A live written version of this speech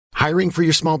Hiring for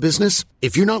your small business?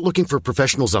 If you're not looking for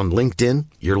professionals on LinkedIn,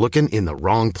 you're looking in the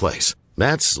wrong place.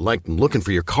 That's like looking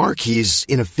for your car keys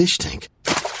in a fish tank.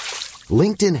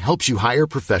 LinkedIn helps you hire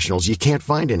professionals you can't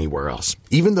find anywhere else,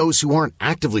 even those who aren't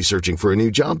actively searching for a new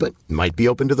job but might be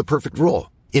open to the perfect role.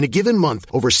 In a given month,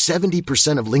 over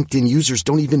 70% of LinkedIn users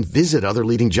don't even visit other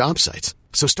leading job sites.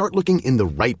 So start looking in the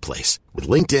right place. With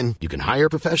LinkedIn, you can hire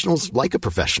professionals like a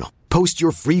professional. Post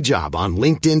your free job on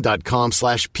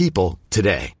linkedin.com/people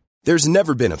today. There's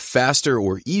never been a faster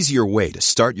or easier way to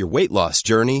start your weight loss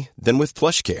journey than with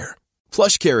PlushCare.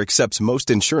 PlushCare accepts most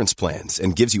insurance plans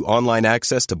and gives you online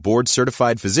access to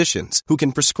board-certified physicians who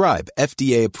can prescribe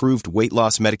FDA-approved weight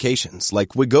loss medications like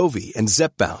Wegovy and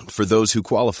Zepbound for those who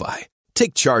qualify.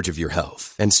 Take charge of your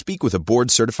health and speak with a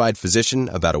board-certified physician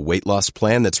about a weight loss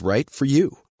plan that's right for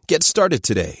you. Get started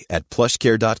today at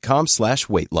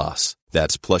plushcare.com/weight loss.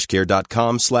 That's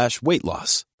plushcare.com/weight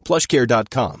loss.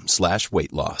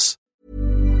 plushcare.com/weight loss.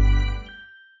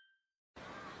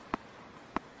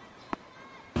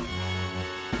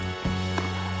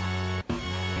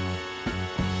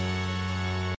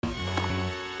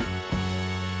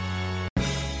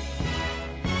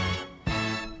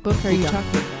 Book are you talking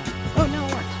about? Oh, no,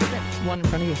 it works. Good. One in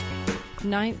front of you.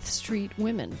 9th Street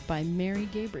Women by Mary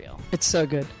Gabriel. It's so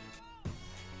good.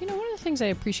 You know, one of the things I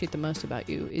appreciate the most about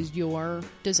you is your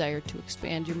desire to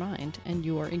expand your mind and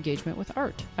your engagement with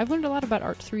art. I've learned a lot about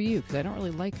art through you because I don't really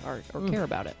like art or care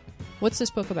about it. What's this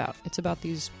book about? It's about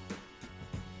these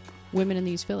women in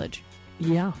the East Village.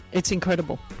 Yeah, it's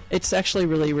incredible. It's actually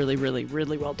really, really, really,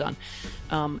 really well done.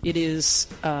 It is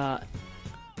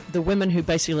the women who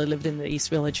basically lived in the East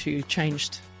Village who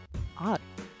changed art.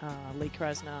 Lee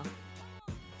Krasner,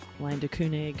 Elaine de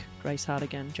Kooning, Grace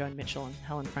Hardigan, Joan Mitchell, and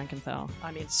Helen Frankenthal.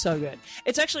 I mean, it's so good.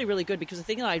 It's actually really good because the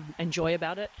thing that I enjoy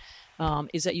about it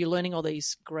is that you're learning all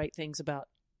these great things about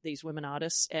these women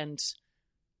artists and,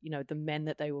 you know, the men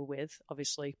that they were with,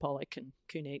 obviously Pollock and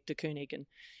de Kooning,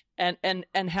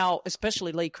 and how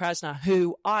especially Lee Krasner,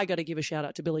 who I got to give a shout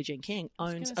out to Billie Jean King,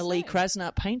 owns a Lee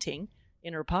Krasner painting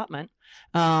in her apartment.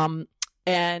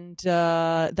 And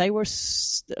they were,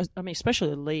 I mean,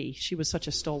 especially Lee, she was such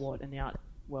a stalwart in the art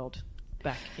world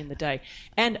back in the day.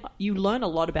 And you learn a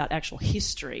lot about actual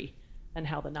history and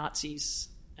how the Nazis,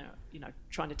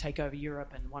 trying to take over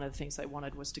Europe. And one of the things they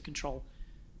wanted was to control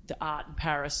the art in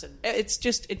Paris. And it's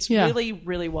really,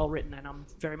 really well written, and I'm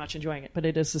very much enjoying it. But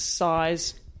it is the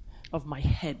size of my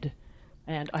head.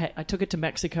 And I took it to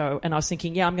Mexico, and I was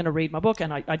thinking, yeah, I'm going to read my book.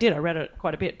 And I did. I read it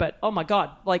quite a bit. But, oh, my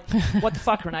God, like, what the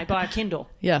fuck, Renee? Buy a Kindle.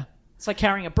 Yeah. It's like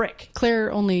carrying a brick.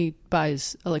 Claire only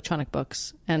buys electronic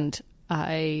books, and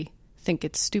I think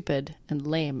it's stupid and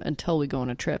lame until we go on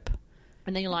a trip.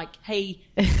 And then you're like, hey,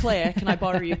 Claire, can I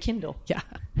borrow your Kindle? Yeah.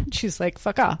 She's like,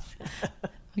 fuck off.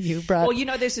 You brought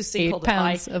there's this thing called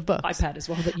of books. iPad as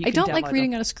well that you can I don't like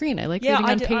reading on a screen. I like reading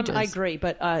on pages. I agree,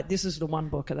 but this is the one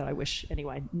book that I wish,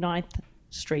 anyway, 9th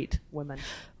Street Women.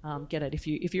 Get it.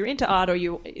 If you're into art or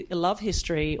you love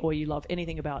history or you love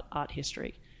anything about art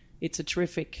history, it's a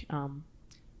terrific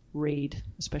read,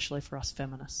 especially for us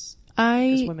feminists.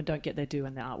 Because women don't get their due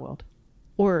in the art world.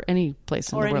 Or any place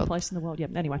in the world. Or any place in the world, yeah.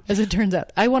 Anyway. As it turns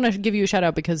out. I want to give you a shout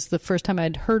out because the first time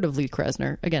I'd heard of Lee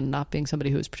Krasner, again, not being somebody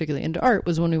who was particularly into art,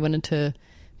 was when we went into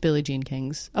Billie Jean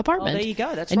King's apartment. Oh, there you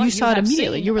go. That's and right. You saw it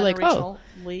immediately. You were like, oh.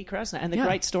 Lee Krasner. And the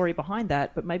great story behind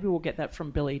that, but maybe we'll get that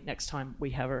from Billie next time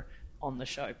we have her on the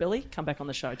show. Billie, come back on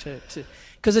the show to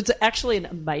because it's actually an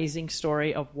amazing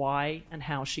story of why and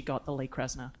how she got the Lee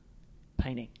Krasner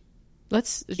painting.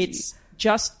 It's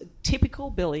just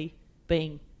typical Billie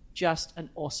being just an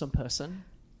awesome person,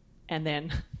 and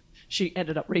then she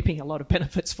ended up reaping a lot of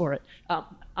benefits for it,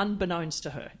 unbeknownst to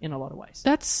her in a lot of ways.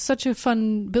 That's such a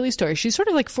fun Billie story. She's sort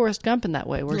of like Forrest Gump in that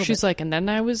way, where she's like, and then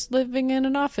I was living in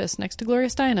an office next to Gloria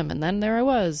Steinem, and then there I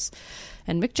was,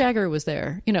 and Mick Jagger was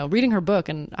there. You know, reading her book,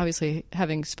 and obviously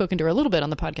having spoken to her a little bit on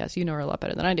the podcast, you know her a lot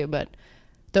better than I do, but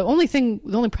the only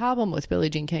problem with Billie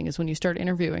Jean King is when you start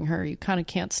interviewing her, you kind of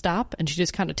can't stop, and she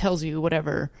just kind of tells you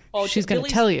whatever she's going to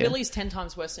tell you. Billie's 10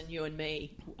 times worse than you and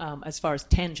me as far as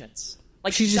tangents.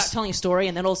 Like, she starts telling a story,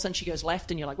 and then all of a sudden she goes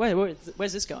left, and you're like,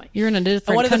 where's this going? You're in a different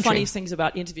country. One of the funniest things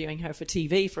about interviewing her for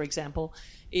TV, for example,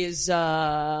 is,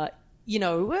 live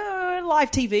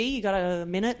TV, you got a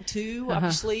minute, two up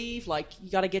your sleeve, like, you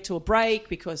got to get to a break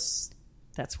because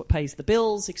that's what pays the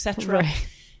bills, etc. Right.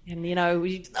 And, you're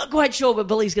not quite sure where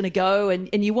Billie's going to go.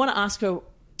 And you want to ask her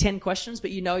 10 questions,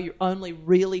 but you're only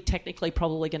really technically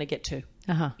probably going to get 2.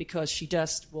 Because she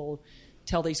just will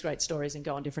tell these great stories and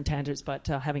go on different tangents. But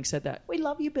having said that, we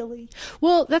love you, Billie.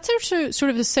 Well, that's also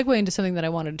sort of a segue into something that I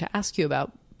wanted to ask you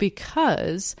about,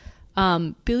 because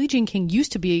Billie Jean King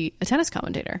used to be a tennis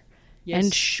commentator.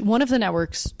 Yes. And one of the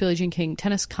networks Billie Jean King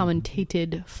tennis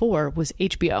commentated for was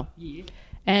HBO. Yeah.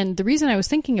 And the reason I was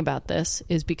thinking about this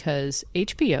is because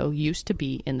HBO used to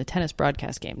be in the tennis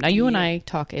broadcast game. Now, you and I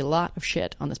talk a lot of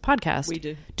shit on this podcast. We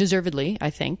do. Deservedly, I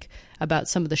think, about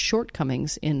some of the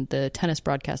shortcomings in the tennis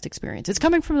broadcast experience. It's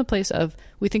coming from the place of,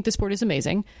 we think the sport is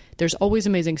amazing. There's always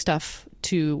amazing stuff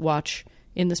to watch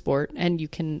in the sport, and you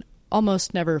can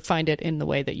almost never find it in the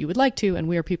way that you would like to, and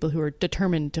we are people who are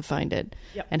determined to find it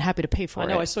and happy to pay for it. I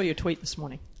know, I saw your tweet this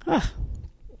morning.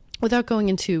 Without going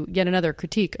into yet another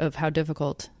critique of how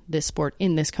difficult this sport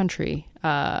in this country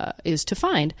is to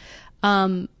find,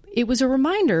 it was a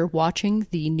reminder watching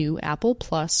the new Apple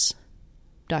Plus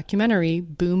documentary,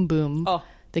 Boom Boom,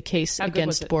 the case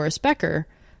against Boris Becker,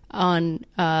 on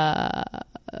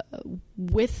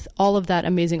with all of that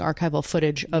amazing archival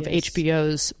footage of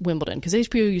HBO's Wimbledon. Because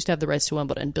HBO used to have the rights to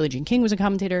Wimbledon. Billie Jean King was a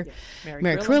commentator.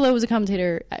 Mary Carrillo was a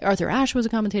commentator. Arthur Ashe was a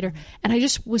commentator. And I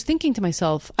just was thinking to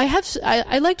myself,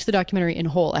 I liked the documentary in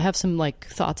whole. I have some like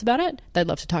thoughts about it that I'd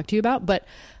love to talk to you about. But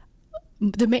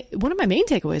one of my main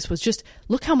takeaways was just,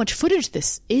 look how much footage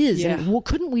this is. Yeah. And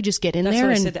couldn't we just get in there? That's what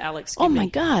and I said to Alex. Oh, my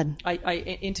God. I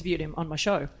interviewed him on my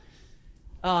show.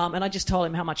 And I just told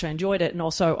him how much I enjoyed it. And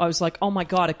also I was like, oh my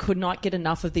God, I could not get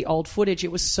enough of the old footage.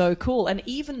 It was so cool. And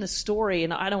even the story,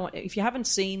 and if you haven't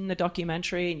seen the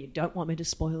documentary and you don't want me to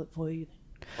spoil it for you,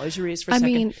 close your ears for a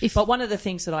second. But one of the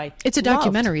things that it's a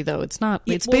documentary though. It's not,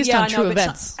 it's based on true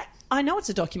events. I know it's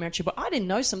a documentary, but I didn't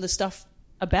know some of the stuff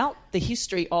about the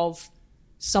history of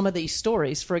some of these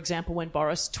stories. For example, when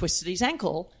Boris twisted his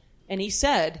ankle and he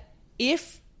said,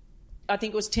 I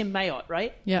think it was Tim Mayotte,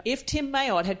 right? Yeah. If Tim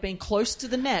Mayotte had been close to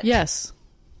the net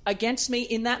against me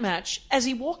in that match, as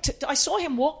he walked, I saw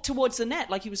him walk towards the net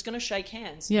like he was going to shake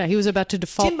hands. Yeah, he was about to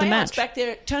default the match. Tim Mayotte's back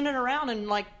there turning around and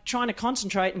like trying to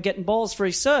concentrate and getting balls for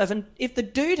his serve. And if the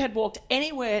dude had walked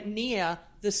anywhere near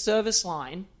the service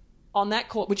line on that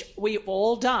court, which we've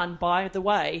all done, by the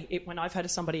way, when I've had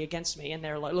somebody against me and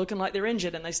they're like looking like they're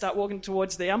injured and they start walking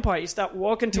towards the umpire, you start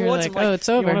walking towards them like, it's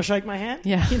over. You want to shake my hand?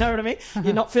 Yeah. You know what I mean?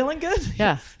 You're not feeling good?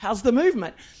 Yeah. How's the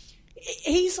movement?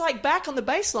 He's like back on the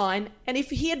baseline, and if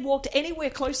he had walked anywhere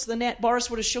close to the net, Boris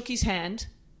would have shook his hand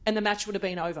and the match would have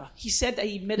been over. He said that,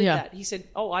 he admitted that. He said,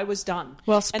 I was done.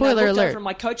 Well, spoiler and I looked alert. over and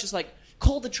my coach was like,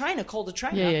 call the trainer.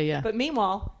 Yeah. But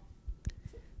meanwhile,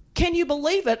 can you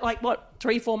believe it? Like,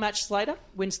 3-4 matches later,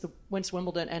 wins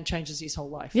Wimbledon and changes his whole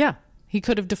life. Yeah. He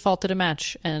could have defaulted a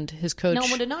match and his coach no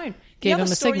one would have known. Gave him a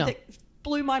story signal. That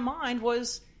blew my mind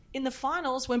was in the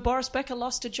finals when Boris Becker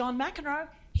lost to John McEnroe,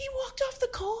 he walked off the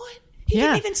court. He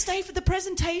didn't even stay for the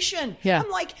presentation. Yeah. I'm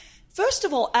like, first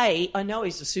of all, I know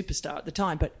he's a superstar at the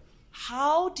time, but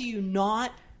how do you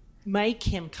not make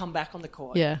him come back on the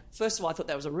court? Yeah. First of all, I thought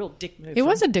that was a real dick move. It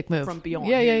was a dick move. From Bjorn.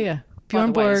 Yeah.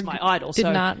 Bjorn Borg is my idol. Did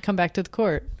not come back to the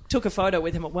court. Took a photo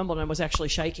with him at Wimbledon and was actually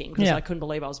shaking because I couldn't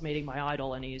believe I was meeting my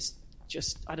idol, and he's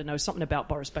just, I don't know, something about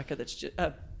Boris Becker that's just,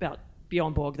 about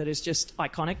Bjorn Borg that is just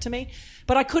iconic to me.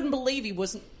 But I couldn't believe he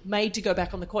wasn't made to go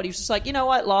back on the court. He was just like, you know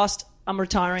what, lost, I'm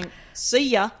retiring. See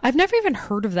ya. I've never even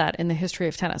heard of that in the history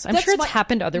of tennis. I'm sure it's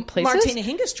happened other places. Martina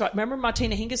Hingis tried. Remember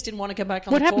Martina Hingis didn't want to go back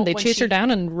on the court? What happened? They chased her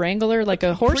down and wrangle her like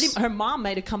a horse? Her mom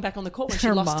made her come back on the court when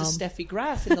she lost to Steffi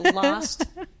Graf in the last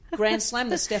Grand Slam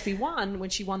that Steffi won, when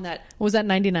she won that. Was that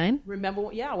 99? Remember?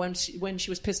 Yeah, when she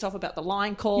was pissed off about the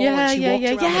line call. Yeah, and she walked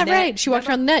around the net. Right. She walked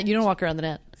around the net. You don't walk around the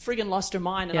net. Friggin' lost her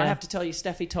mind. And I have to tell you,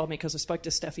 Steffi told me, because I spoke to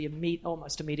Steffi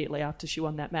almost immediately after she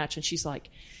won that match, and she's like,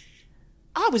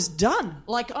 I was done.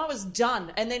 I was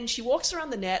done. And then she walks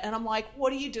around the net, and I'm like,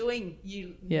 what are you doing,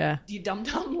 you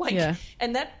dum-dum?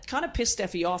 And that kind of pissed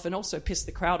Steffi off and also pissed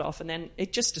the crowd off, and then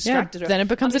it just distracted her. Then it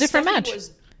becomes a different Steffi match.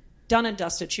 Was done and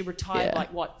dusted. She retired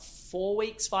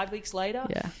 5 weeks later?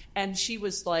 Yeah. And she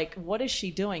was like, what is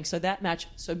she doing? So that match,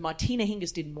 Martina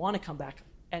Hingis didn't want to come back,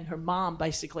 and her mom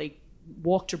basically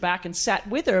walked her back and sat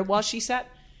with her while she sat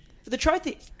for the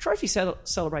trophy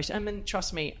celebration. I mean,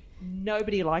 trust me,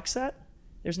 nobody likes that.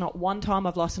 There's not one time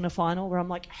I've lost in a final where I'm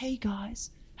like, hey guys,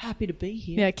 happy to be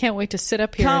here. Yeah, I can't wait to sit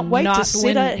up here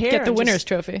get the winner's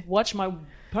trophy. Watch my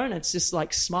opponents just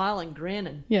smile and grin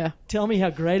and tell me how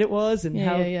great it was and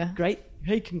how great.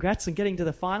 Hey, congrats on getting to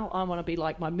the final. I want to be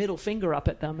like my middle finger up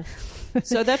at them.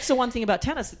 So that's the one thing about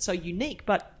tennis that's so unique.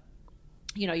 But,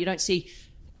 you don't see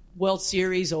World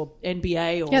Series or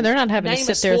NBA or they're not having to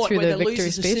sit there through the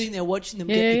victory speech. Sitting there watching them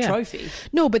get the trophy.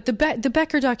 No, but the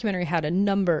Becker documentary had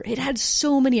it had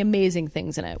so many amazing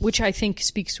things in it, which I think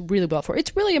speaks really well for it.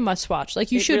 It's really a must watch.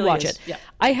 You should really watch it. Yeah.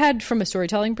 I had, from a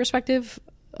storytelling perspective,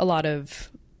 a lot of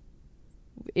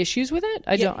issues with it.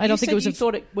 I don't think it was. You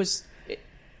thought it was.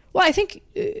 Well, I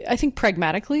think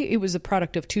pragmatically, it was a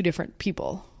product of two different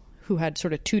people who had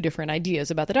sort of two different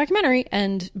ideas about the documentary,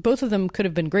 and both of them could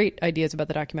have been great ideas about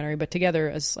the documentary, but together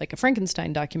as like a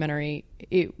Frankenstein documentary,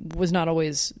 it was not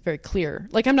always very clear.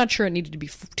 Like, I'm not sure it needed to be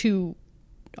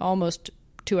almost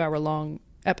 2 hour long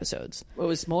episodes. It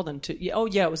was more than two. Yeah,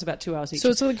 it was about 2 hours each. So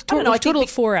it's like total of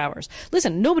 4 hours.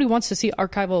 Listen, nobody wants to see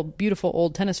archival, beautiful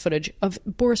old tennis footage of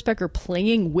Boris Becker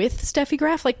playing with Steffi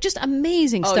Graf. Like, just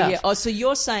amazing stuff. Yeah. Oh, so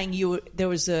you're saying there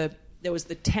was the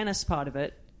tennis part of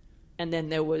it, and then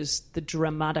there was the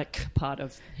dramatic part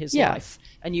of his life,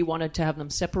 and you wanted to have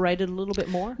them separated a little bit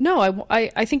more? No,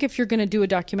 I think if you're going to do a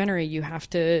documentary, you have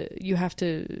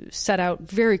to set out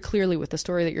very clearly with the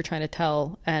story that you're trying to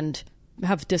tell and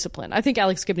have discipline. I think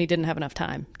Alex Gibney didn't have enough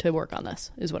time to work on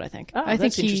this, is what I think. Oh,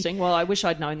 that's interesting. Well, I wish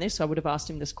I'd known this. I would have asked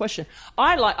him this question.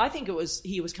 I think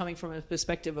he was coming from a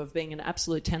perspective of being an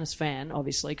absolute tennis fan,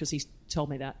 obviously, because he told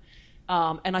me that.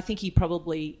 And I think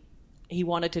he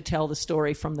wanted to tell the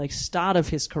story from the start of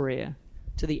his career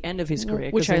to the end of his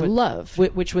career. Which I love.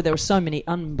 There were so many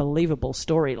unbelievable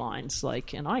storylines.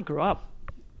 And I grew up,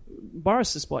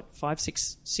 Boris is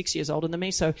 6 years older than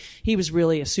me, so he was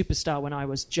really a superstar when I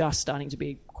was just starting to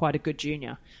be quite a good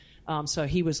junior. So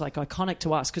he was like iconic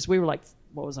to us because we were like,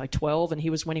 12, and he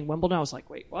was winning Wimbledon. I was like,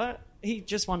 wait, what? He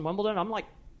just won Wimbledon? I'm like,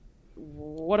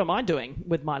 what am I doing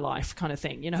with my life, kind of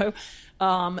thing, you know?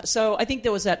 So I think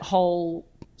there was that whole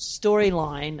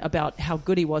storyline about how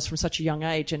good he was from such a young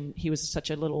age, and he was such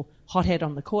a little hothead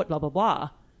on the court, blah, blah, blah.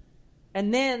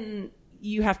 And then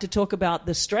you have to talk about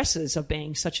the stresses of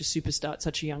being such a superstar at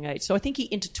such a young age. So I think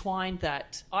he intertwined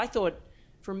that. I thought,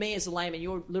 for me as a layman,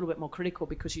 you're a little bit more critical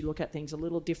because you look at things a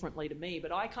little differently to me,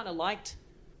 but I kind of liked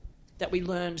that we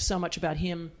learned so much about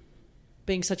him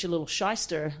being such a little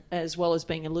shyster, as well as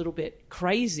being a little bit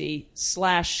crazy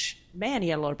 / man, he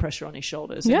had a lot of pressure on his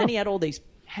shoulders. And then he had all these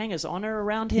hangers-honor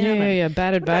around him. Yeah,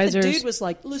 bad advisors. The dude was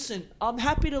like, listen, I'm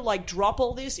happy to drop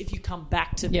all this if you come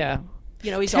back to me. Yeah. You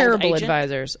know, he's terrible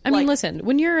advisors. I mean, listen,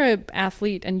 when you're an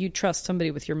athlete and you trust somebody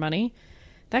with your money,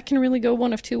 that can really go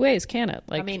one of two ways, can it?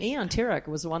 I mean, Ian Tiriac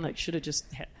was the one that should have just...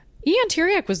 Ian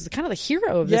Tiriac was kind of the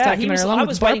hero of this documentary, along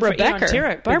with Barbara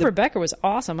Becker. Barbara Becker was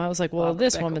awesome. I was like, well,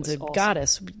 this woman's a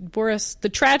goddess. Boris, the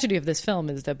tragedy of this film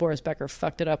is that Boris Becker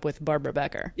fucked it up with Barbara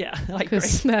Becker. Yeah, I agree.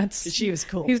 She was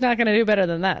cool. He's not going to do better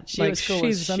than that. She was cool.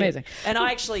 She's amazing. And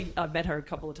I've met her a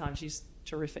couple of times. She's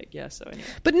terrific. Yeah, so anyway.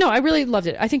 But no, I really loved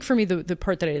it. I think for me, the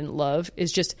part that I didn't love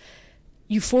is just...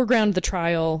 you foreground the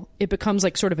trial. It becomes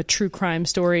like sort of a true crime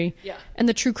story. Yeah. And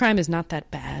the true crime is not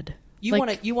that bad. You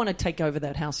want to take over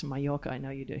that house in Mallorca. I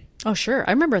know you do. Oh, sure.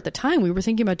 I remember at the time we were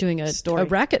thinking about doing a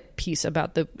racket piece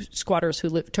about the squatters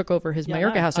who took over his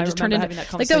Mallorca house and just turned into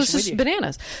that was just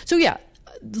bananas. So yeah,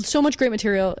 so much great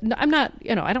material. I'm not,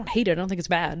 I don't hate it. I don't think it's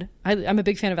bad. I'm a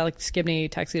big fan of Alex Gibney,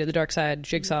 Taxi to the Dark Side,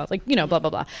 Jigsaw, blah, blah,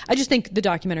 blah. I just think the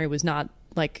documentary was not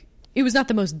it was not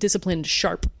the most disciplined,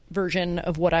 sharp version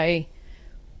of what I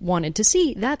wanted to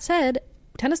see. That said,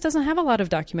 tennis doesn't have a lot of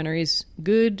documentaries,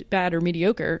 good, bad, or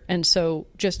mediocre, and so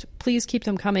just please keep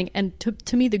them coming. And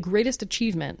to me, the greatest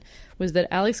achievement was that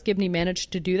Alex Gibney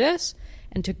managed to do this,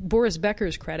 and to Boris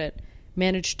Becker's credit,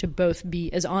 managed to both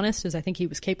be as honest as I think he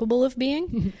was capable of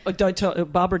being. Don't tell,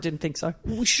 Barbara didn't think so.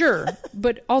 Sure,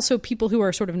 but also people who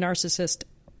are sort of narcissist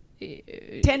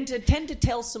tend to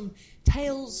tell some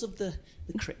tales of the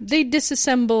crypt. They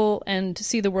disassemble and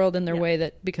see the world in their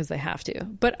way because they have to.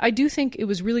 But I do think it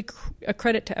was really a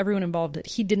credit to everyone involved that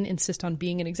he didn't insist on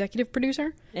being an executive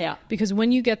producer. Yeah. Because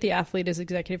when you get the athlete as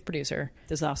executive producer...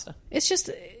 disaster. It's just...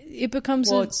 it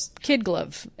becomes a kid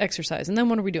glove exercise. And then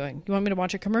what are we doing? You want me to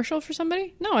watch a commercial for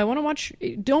somebody? No, I want to watch...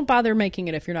 Don't bother making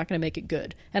it if you're not going to make it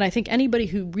good. And I think anybody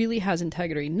who really has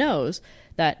integrity knows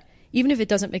that even if it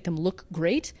doesn't make them look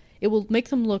great, it will make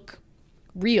them look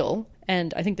real.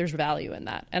 And I think there's value in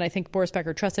that. And I think Boris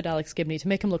Becker trusted Alex Gibney to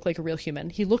make him look like a real human.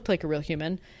 He looked like a real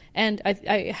human. And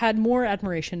I had more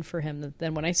admiration for him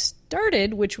than when I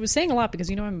started, which was saying a lot because,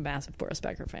 I'm a massive Boris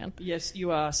Becker fan. Yes,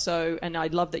 you are. So, and I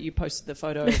love that you posted the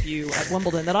photo of you at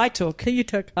Wimbledon that I took. You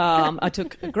took. I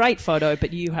took a great photo,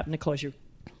 but you happen to close your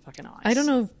fucking eyes. I don't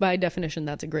know if by definition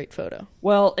that's a great photo.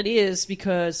 Well, it is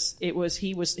because he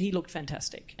looked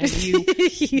fantastic. And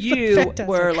you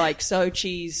were like so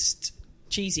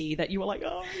cheesy that you were like,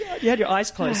 oh my God, you had your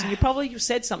eyes closed, and you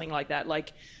said something like that,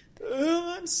 like,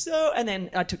 oh, I'm so, and then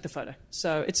I took the photo.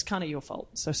 So it's kind of your fault.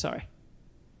 So sorry.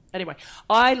 Anyway,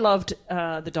 I loved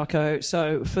the doco.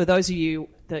 So for those of you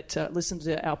that listen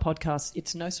to our podcast,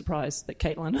 it's no surprise that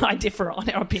Caitlin and I differ on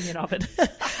our opinion of it. I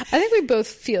think we both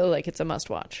feel like it's a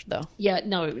must-watch, though. Yeah,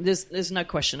 no, there's no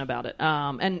question about it.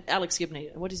 And Alex Gibney,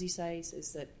 what does he say? He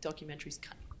says that documentaries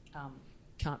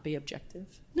can't be objective.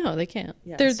 No, they can't.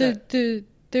 Yeah, they're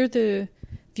the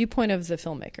viewpoint of the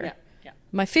filmmaker. Yeah, yeah.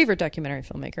 My favorite documentary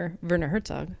filmmaker, Werner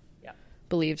Herzog, Yeah.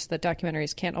 believes that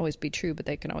documentaries can't always be true, but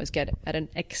they can always get at an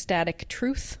ecstatic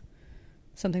truth,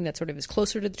 something that sort of is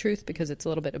closer to the truth because it's a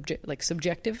little bit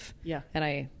subjective. Yeah.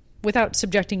 And without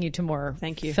subjecting you to more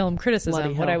Thank you. film criticism,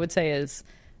 Bloody what I hell. would say is,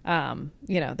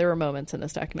 there were moments in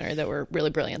this documentary that were really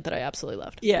brilliant that I absolutely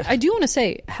loved. Yeah. I do want to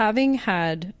say, having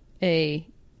had a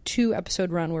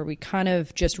 2-episode run where we kind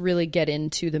of just really get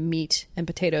into the meat and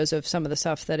potatoes of some of the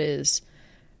stuff that is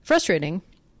frustrating,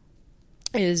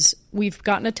 is we've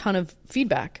gotten a ton of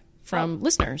feedback from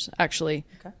listeners, actually.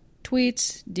 Okay.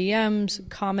 Tweets, DMs,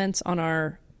 comments on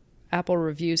our Apple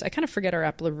reviews. I kind of forget our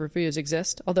Apple reviews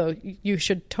exist, although you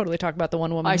should totally talk about the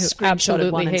one woman I who screenshotted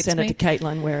absolutely one and hates sent me. it to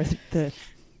Caitlin where the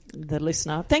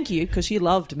listener, thank you, because you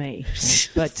loved me,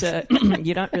 but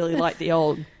you don't really like the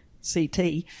old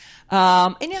CT.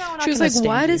 And She was like,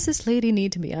 why does this lady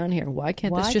need to be on here? Why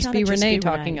can't Why this just can't be it just Renee be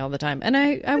talking Renee? all the time? And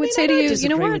I would mean, say I to don't you, you know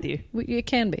disagree what? with you. It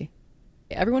can be.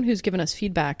 Everyone who's given us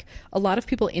feedback, a lot of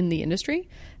people in the industry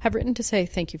have written to say,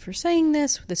 thank you for saying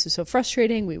this. This is so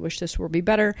frustrating. We wish this would be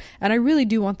better. And I really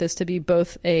do want this to be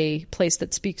both a place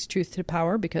that speaks truth to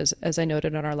power, because as I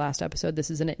noted on our last episode, this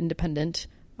is an independent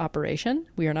operation.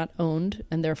 We are not owned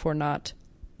and therefore not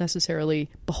necessarily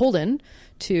beholden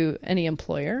to any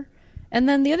employer. And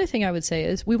then the other thing I would say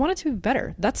is we want it to be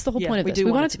better. That's the whole Yeah, point of we this. do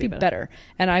We want want it to be better.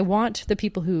 And I want the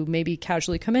people who maybe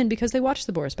casually come in because they watched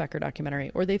the Boris Becker documentary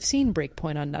or they've seen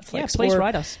Breakpoint on Netflix. Yeah, please or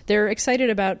write us. They're excited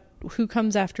about who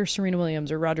comes after Serena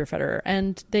Williams or Roger Federer.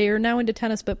 And they are now into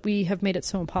tennis, but we have made it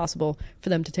so impossible for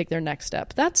them to take their next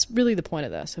step. That's really the point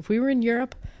of this. If we were in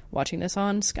Europe watching this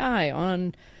on Sky,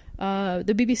 on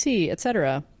the BBC,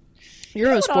 etc.,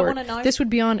 what I wanna know? Eurosport, this would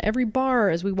be on every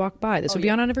bar as we walk by. This would be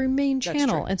on every main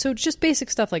channel. true. And so it's just basic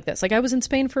stuff like this. Like I was in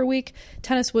Spain for a week.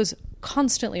 Tennis was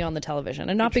constantly on the television.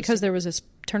 And not because there was this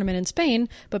tournament in Spain,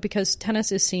 but because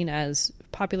tennis is seen as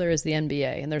popular as the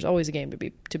NBA. And there's always a game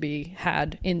to be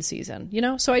had in season, you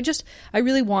know? So I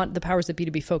really want the powers that be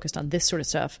to be focused on this sort of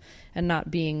stuff and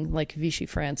not being like Vichy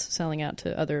France selling out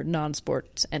to other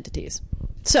non-sports entities.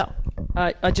 So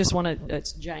I just want to,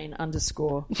 it's Jane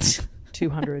 _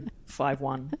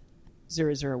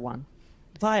 200-51-001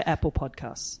 via Apple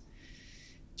Podcasts.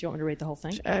 Do you want me to read the whole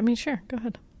thing? I mean, sure, go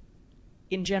ahead.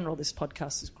 In general, this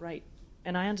podcast is great,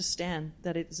 and I understand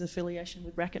that its affiliation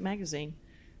with Racket Magazine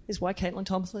is why Caitlin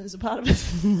Thompson is a part of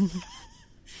it.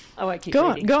 I won't keep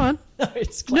reading. Go on. No,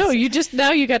 it's No, classic. you just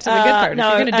now you got to the good part.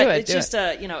 No, if you're going to do it, it's do just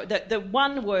it. the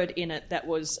one word in it that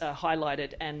was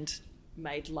highlighted and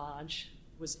made large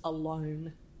was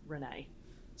alone, Renee.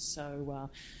 So,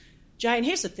 Jane,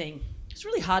 here's the thing. It's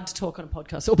really hard to talk on a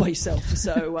podcast all by yourself.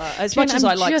 So as Jane, much as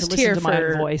I'm I like to just listen here to my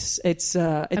own for- voice, it's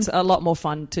a lot more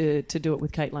fun to do it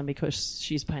with Caitlin because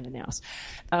she's a pain in the ass.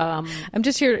 I'm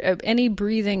just here. Any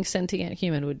breathing sentient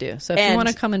human would do. So if you And- want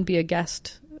to come and be a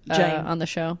guest Jane. on the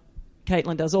show,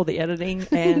 Caitlin does all the editing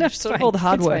and That's sort of fine. all the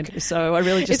hard It's work. fine. So I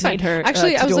really just it's fine. need her.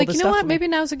 Actually, to I was do all like, the you know stuff what? for me. Maybe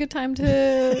now's a good time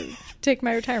to take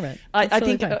my retirement. I That's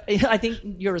think totally fine. I think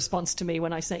your response to me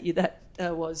when I sent you that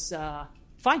was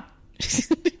fine.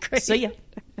 Great. See ya.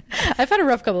 I've had a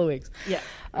rough couple of weeks. Yeah.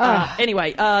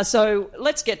 Anyway, so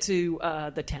let's get to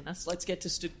the tennis. Let's get to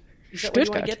Is that where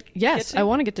you want Stuttgart. to Yes, get to? I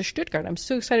want to get to Stuttgart. I'm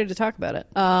so excited to talk about it.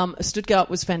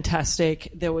 Stuttgart was fantastic.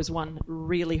 There was one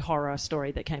really horror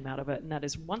story that came out of it, and that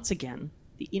is once again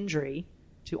the injury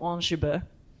to Ange Jabeur,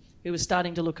 who was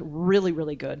starting to look really,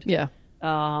 really good. Yeah.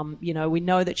 We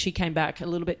know that she came back a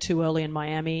little bit too early in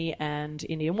Miami and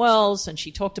Indian Wells, and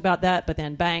she talked about that, but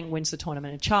then bang, wins the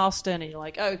tournament in Charleston, and you're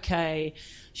like, okay,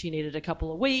 she needed a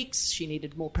couple of weeks, she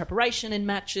needed more preparation in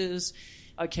matches.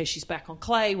 Okay, she's back on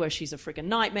clay where she's a friggin'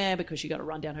 nightmare because you got to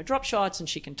run down her drop shots and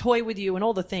she can toy with you and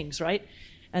all the things, right?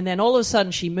 And then all of a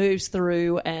sudden she moves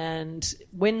through and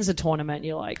wins a tournament, and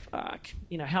you're like, fuck,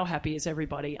 how happy is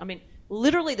everybody? I mean,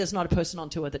 literally there's not a person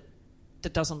on tour that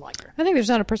doesn't like her. I think there's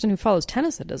not a person who follows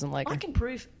tennis that doesn't like her. I can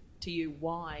prove to you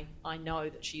why I know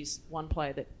that she's one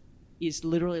player that is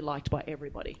literally liked by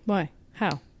everybody. Why?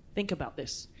 How? Think about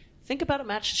this. Think about a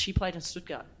match she played in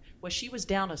Stuttgart where she was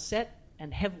down a set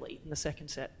and heavily in the second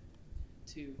set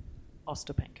to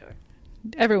Ostapenko.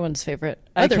 Everyone's favorite.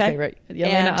 Other Okay? favorite. Yelena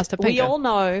And Ostapenko. we all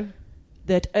know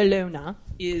that Alona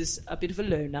is a bit of a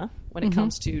loner when it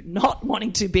comes to not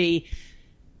wanting to be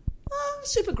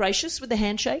super gracious with the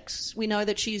handshakes. We know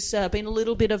that she's been a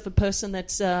little bit of a person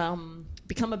that's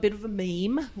become a bit of a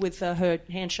meme with her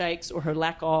handshakes or her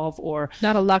lack of, or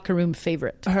Not a locker room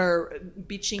favorite. her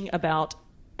bitching about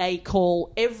a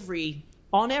call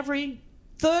on every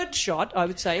third shot, I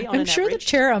would say, on I'm an sure average.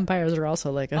 the chair umpires are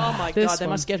also like, Oh my this God, they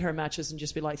one." must get her matches and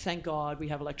just be like, thank God we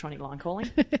have electronic line calling.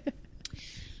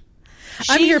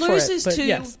 I'm She here for it, loses but to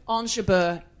yes. Ons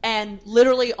Jabeur, and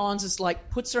literally Ons is like,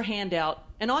 puts her hand out,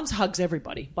 and Ons hugs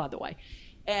everybody, by the way.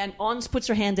 And Ons puts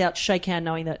her hand out, shake hand,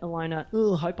 knowing that Ilona,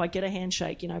 hope I get a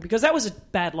handshake, because that was a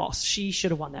bad loss. She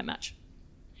should have won that match.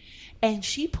 And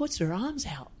she puts her arms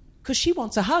out because she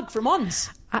wants a hug from Ons.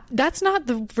 That's not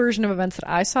the version of events that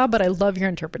I saw, but I love your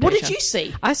interpretation. What did you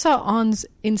see? I saw Ons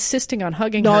insisting on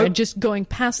hugging her and just going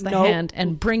past the hand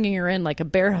and bringing her in like a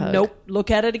bear hug. Nope. Look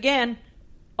at it again.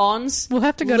 Ons We'll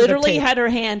have to go literally to the tape. had her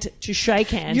hand to shake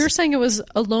hands. You're saying it was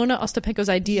Ilona Ostapenko's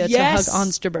idea to hug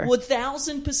Ons Jabeur.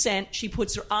 1,000%. She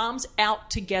puts her arms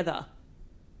out together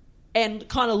and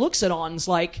kind of looks at Ons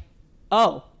like,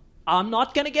 oh, I'm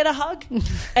not going to get a hug.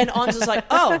 And Ons is like,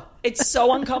 oh, it's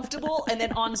so uncomfortable. And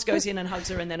then Ons goes in and hugs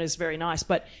her, and then is very nice.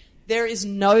 But there is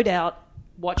no doubt,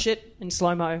 watch it in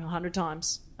slow-mo 100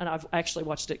 times. And I've actually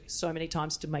watched it so many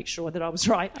times to make sure that I was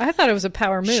right. I thought it was a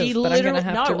power move, She but I'm going to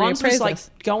have to Ons reappraise was like this.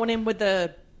 going in with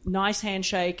the nice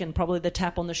handshake and probably the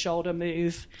tap on the shoulder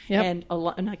move. Yep. And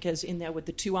Ilona in there with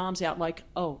the two arms out like,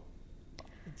 oh,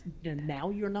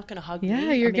 now you're not going to hug me?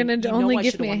 Yeah, you're going to only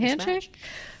give me a handshake?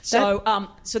 So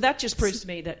that just proves to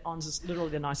me that Ons is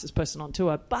literally the nicest person on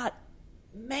tour. But,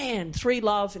 man,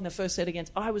 3-love in the first set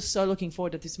against... I was so looking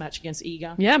forward to this match against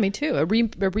Iga. Yeah, me too. A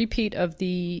repeat of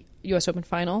the U.S. Open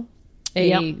final.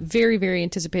 A very, very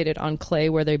anticipated on clay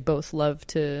where they both love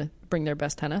to bring their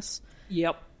best tennis.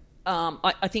 Yep.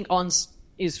 I think Ons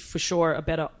is for sure a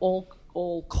better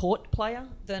all-court player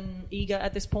than Iga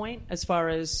at this point, as far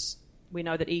as we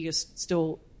know that Iga's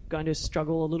still going to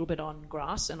struggle a little bit on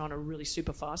grass and on a really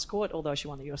super fast court, although she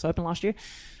won the US Open last year.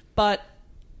 But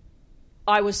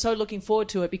I was so looking forward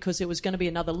to it because it was going to be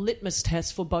another litmus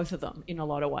test for both of them in a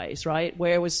lot of ways, right?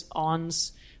 Where was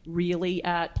Ons really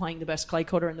at playing the best clay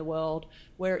courter in the world?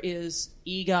 Where is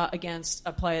Iga against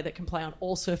a player that can play on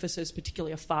all surfaces,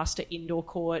 particularly a faster indoor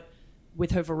court,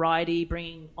 with her variety,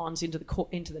 bringing Ons into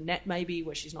the net maybe,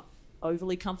 where she's not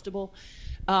overly comfortable.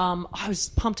 I was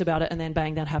pumped about it, and then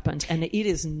bang, that happened. And it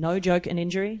is no joke an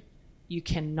injury. You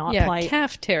cannot play.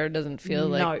 Calf tear doesn't feel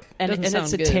like. No, and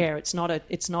it's a good. tear. It's not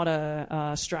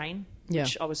a strain,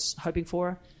 which I was hoping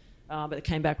for. But it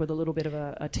came back with a little bit of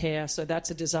a tear, so that's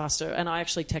a disaster. And I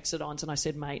actually texted Ons and I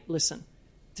said, mate, listen,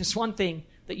 there's one thing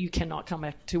that you cannot come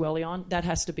back too early on. That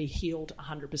has to be healed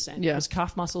 100%. Yeah. Because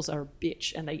calf muscles are a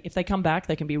bitch, and if they come back,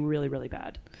 they can be really, really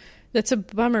bad. That's a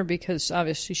bummer because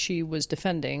obviously she was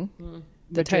defending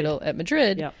the title at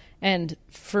Madrid. Yep. And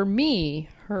for me,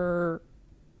 her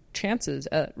chances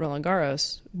at Roland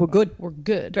Garros were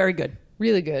good. Very good.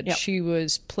 Really good. Yep. She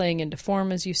was playing into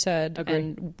form, as you said, Agreed.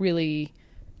 and really,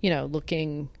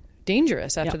 looking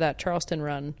dangerous after that Charleston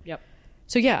run. Yep.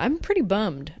 So, yeah, I'm pretty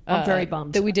bummed. I'm very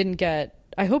bummed. That we didn't get...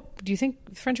 do you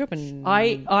think French Open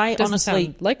I doesn't honestly...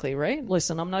 sound likely, right?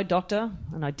 Listen, I'm no doctor,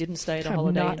 and I didn't stay at a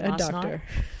holiday I'm not last a doctor.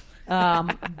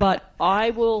 night. But I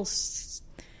will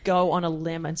go on a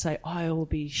limb and say I will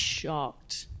be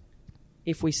shocked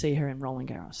if we see her in Roland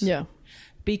Garros. Yeah.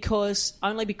 Because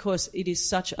it is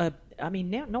such a... I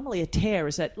mean, normally a tear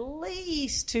is at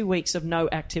least 2 weeks of no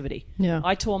activity. Yeah.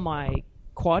 I tore my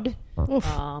quad.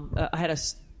 I had a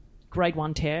grade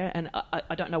 1 tear, and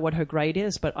I don't know what her grade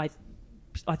is, but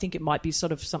I think it might be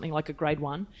sort of something like a grade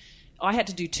 1. I had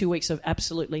to do 2 weeks of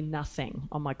absolutely nothing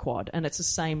on my quad, and it's the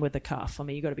same with the calf. I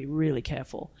mean, you've got to be really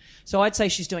careful. So I'd say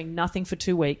she's doing nothing for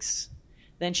 2 weeks.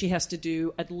 Then she has to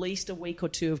do at least a week or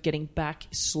two of getting back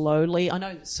slowly. I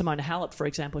know Simona Halep, for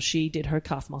example, she did her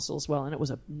calf muscle as well, and it was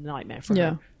a nightmare for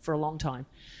her for a long time.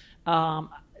 And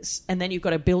then you've got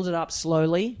to build it up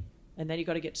slowly, and then you've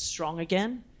got to get strong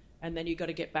again, and then you've got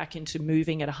to get back into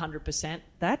moving at 100%.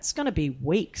 That's going to be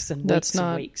weeks and weeks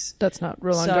and weeks. That's not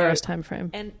Roland Garros time frame.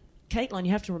 And Caitlin,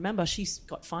 you have to remember, she's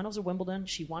got finals of Wimbledon.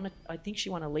 I think she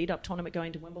won a lead-up tournament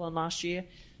going to Wimbledon last year.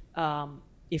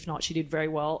 If not, she did very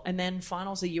well. And then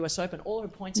finals of the US Open. All her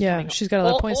points are coming off. She's got a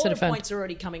lot of points to defend. All her points are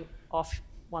already coming off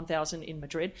 1,000 in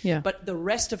Madrid. Yeah. But the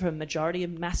rest of her majority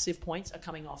of massive points are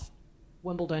coming off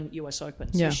Wimbledon, US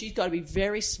Open. So she's got to be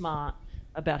very smart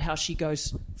about how she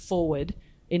goes forward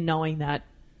in knowing that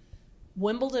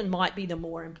Wimbledon might be the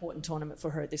more important tournament for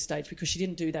her at this stage because she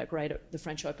didn't do that great at the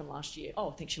French Open last year. I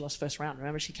think she lost first round.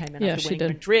 Remember, she came in after winning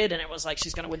Madrid, and it was like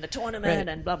she's going to win the tournament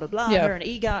and blah, blah, blah, her and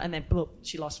Iga, and then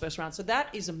she lost first round. So that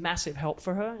is a massive help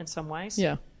for her in some ways.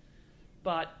 Yeah.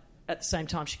 But at the same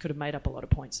time, she could have made up a lot of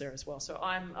points there as well. So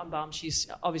I'm bummed. She's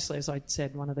obviously, as I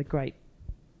said, one of the great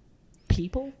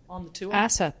people on the tour.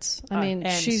 Assets. I mean,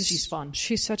 she's fun.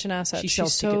 She's such an asset.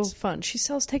 She's so fun. She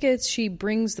sells tickets. She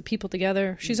brings the people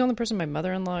together. She's the only person my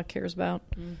mother-in-law cares about.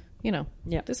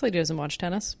 This lady doesn't watch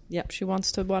tennis. Yep. She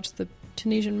wants to watch the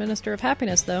Tunisian Minister of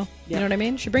Happiness, though. You know what I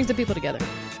mean? She brings the people together.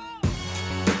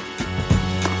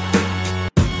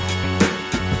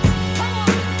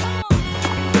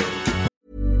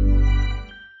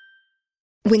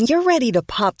 When you're ready to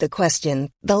pop the question,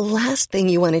 the last thing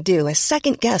you want to do is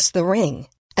second-guess the ring.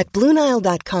 At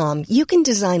BlueNile.com, you can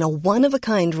design a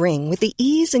one-of-a-kind ring with the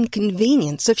ease and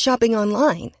convenience of shopping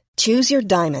online. Choose your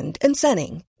diamond and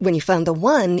setting. When you find the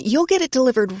one, you'll get it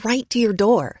delivered right to your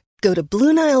door. Go to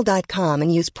BlueNile.com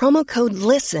and use promo code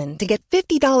LISTEN to get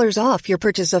 $50 off your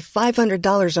purchase of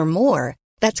 $500 or more.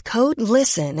 That's code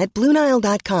LISTEN at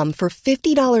BlueNile.com for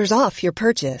 $50 off your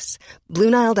purchase.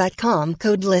 BlueNile.com,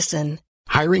 code LISTEN.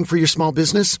 Hiring for your small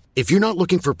business? If you're not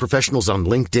looking for professionals on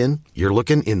LinkedIn, you're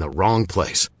looking in the wrong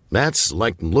place. That's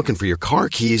like looking for your car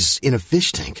keys in a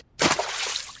fish tank.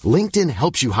 LinkedIn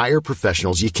helps you hire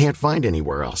professionals you can't find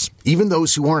anywhere else, even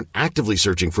those who aren't actively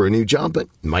searching for a new job but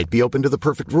might be open to the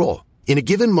perfect role. In a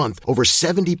given month, over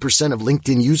 70% of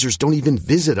LinkedIn users don't even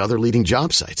visit other leading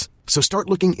job sites. So start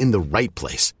looking in the right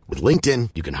place. With LinkedIn,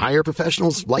 you can hire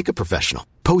professionals like a professional.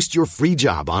 Post your free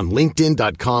job on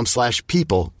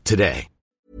linkedin.com/people today.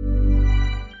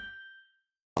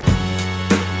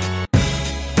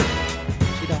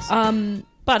 She does.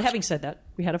 But having said that,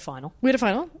 we had a final. We had a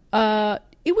final.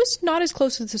 It was not as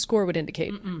close as the score would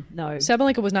indicate. No.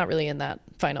 Sabalenka was not really in that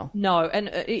final. No, and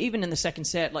even in the second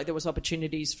set, like there was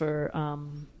opportunities for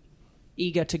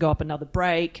Iga to go up another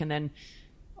break, and then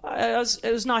it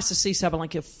was nice to see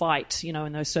Sabalenka fight,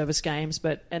 in those service games.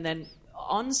 And then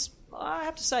I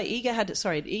have to say,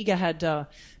 Iga had a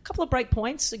couple of break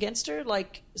points against her.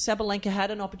 Like Sabalenka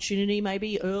had an opportunity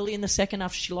maybe early in the second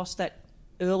after she lost that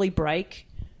early break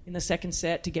in the second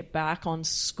set to get back on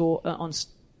score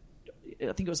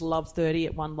I think it was love 30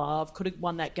 at 1-love. Could have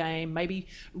won that game, maybe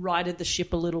righted the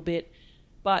ship a little bit.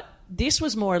 But this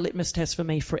was more a litmus test for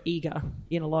me for Iga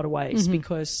in a lot of ways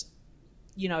because,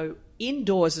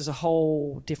 indoors is a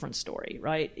whole different story,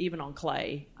 right? Even on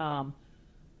clay.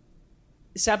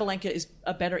 Sabalenka is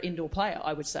a better indoor player,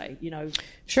 I would say.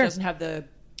 She doesn't have the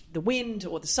wind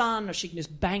or the sun, or she can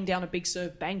just bang down a big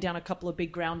serve, bang down a couple of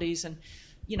big groundies. And,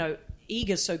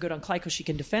 Iga's so good on clay because she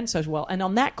can defend so well. And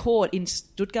on that court in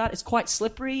Stuttgart, it's quite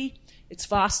slippery. It's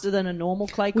faster than a normal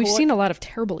clay court. We've seen a lot of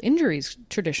terrible injuries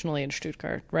traditionally in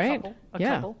Stuttgart, right? A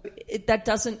couple. That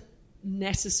doesn't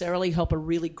necessarily help a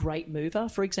really great mover,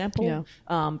 for example,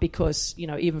 because,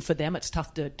 even for them, it's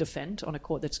tough to defend on a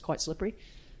court that's quite slippery.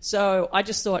 So I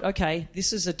just thought, okay,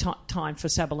 this is a time for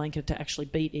Sabalenka to actually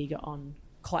beat Iga on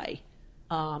clay.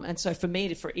 And so for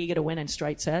me, for Iga to win in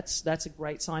straight sets, that's a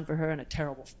great sign for her and a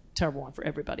terrible one for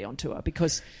everybody on tour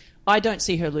because I don't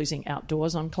see her losing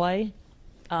outdoors on clay.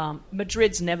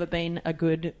 Madrid's never been a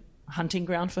good hunting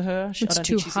ground for her. It's I don't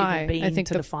too think she's high. even been I think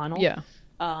to the final. Yeah.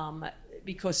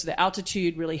 Because the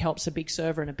altitude really helps a big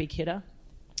server and a big hitter,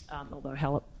 although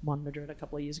Halep won Madrid a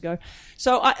couple of years ago.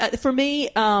 So for me,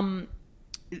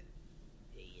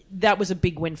 that was a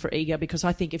big win for Iga because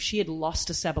I think if she had lost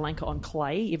to Sabalenka on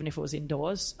clay, even if it was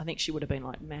indoors, I think she would have been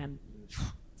like, man,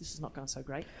 this is not going so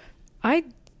great.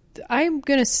 I'm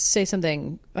going to say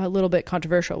something a little bit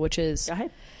controversial, which is... Go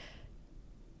ahead.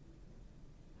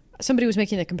 Somebody was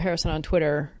making the comparison on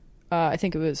Twitter. I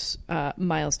think it was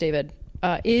Miles David.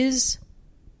 Is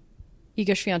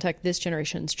Iga Swiatek this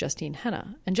generation's Justine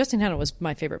Henin? And Justine Henin was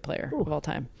my favorite player of all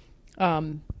time.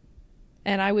 And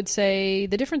I would say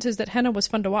the difference is that Henin was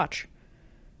fun to watch.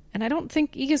 And I don't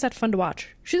think Iga's that fun to watch.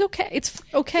 She's okay. It's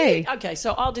okay. Yeah, okay,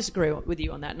 so I'll disagree with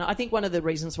you on that. And I think one of the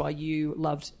reasons why you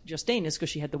loved Justine is because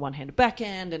she had the one-handed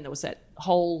backhand and there was that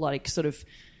whole, sort of...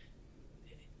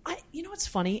 what's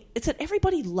funny? It's that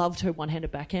everybody loved her one-handed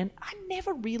backhand. I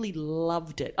never really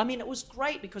loved it. I mean, it was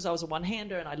great because I was a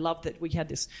one-hander and I loved that we had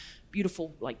this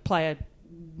beautiful, player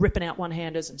ripping out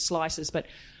one-handers and slices. But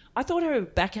I thought her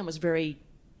backhand was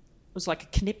was like a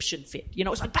conniption fit. It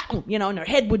was like, bam, and her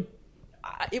head would...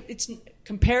 it's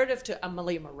comparative to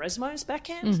Amelia Mauresmo's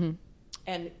backhand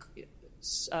and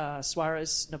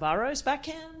Suarez Navarro's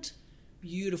backhand.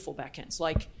 Beautiful backhands.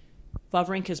 Like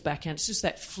Wawrinka's backhand. It's just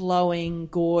that flowing,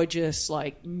 gorgeous,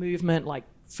 movement, like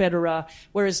Federer.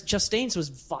 Whereas Justine's was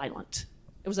violent.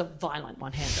 It was a violent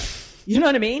one-hander. You know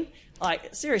what I mean?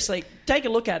 Seriously, take a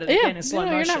look at it again in slow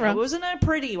motion. It wasn't a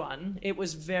pretty one. It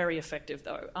was very effective,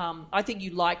 though. I think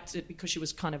you liked it because she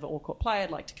was kind of an all-court player,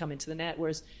 liked to come into the net,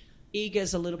 whereas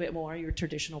Iga's a little bit more your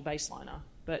traditional baseliner.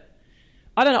 But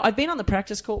I don't know. I've been on the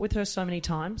practice court with her so many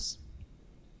times,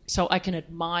 so I can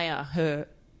admire her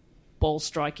ball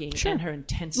striking and her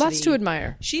intensity. Lots to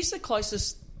admire. She's the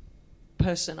closest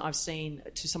person I've seen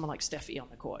to someone like Steffi on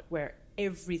the court, where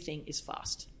everything is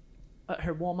fast.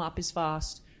 Her warm-up is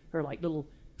fast. Her little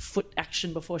foot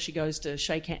action before she goes to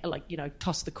shake hand,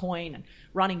 toss the coin and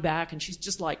running back, and she's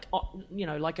just like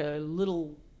a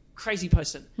little crazy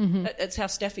person. That's how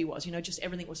Steffi was. Just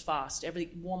everything was fast.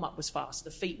 Everything warm-up was fast.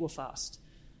 The feet were fast.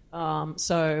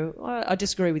 So I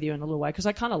disagree with you in a little way because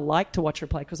I kind of like to watch her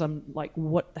play because I'm like,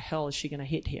 what the hell is she going to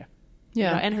hit here?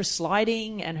 Yeah. And her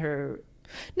sliding and her...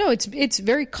 No, it's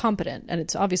very competent, and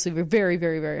it's obviously very,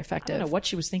 very, very effective. I don't know what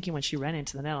she was thinking when she ran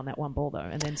into the net on that one ball, though,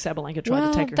 and then Sabalenka tried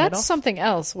to take her head off. That's something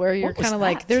else where you're kind of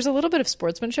like, there's a little bit of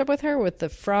sportsmanship with her, with the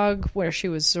frog, where she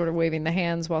was sort of waving the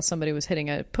hands while somebody was hitting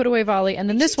a put-away volley, and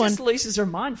then this one... She just loses her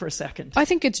mind for a second. I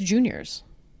think it's juniors.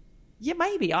 Yeah,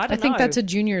 maybe. I don't know. I think that's a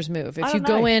junior's move. If you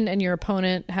go in and your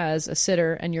opponent has a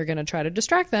sitter and you're going to try to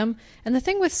distract them. And the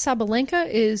thing with Sabalenka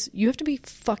is you have to be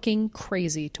fucking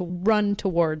crazy to run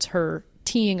towards her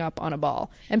teeing up on a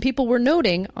ball. And people were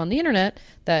noting on the internet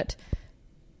that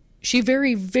she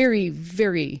very, very,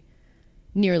 very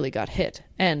nearly got hit.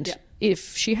 And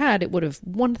if she had, it would have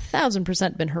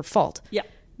 1,000% been her fault. Yeah.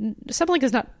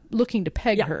 Sabalenka's not looking to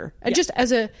peg her. Just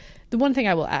the one thing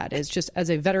I will add is just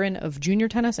as a veteran of junior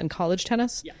tennis and college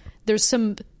tennis, there's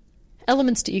some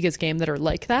elements to Iga's game that are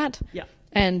like that. Yeah.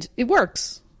 And it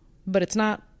works, but it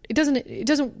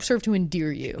doesn't serve to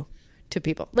endear you to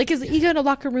people. Like, is Iga a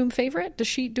locker room favorite?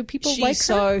 Do people like her? She's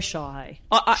so shy.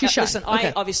 She's shy. Listen, okay.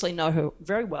 I obviously know her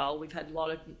very well. We've had a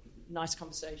lot of nice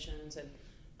conversations, and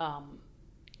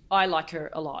I like her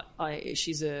a lot.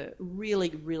 She's a really,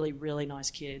 really, really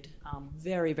nice kid.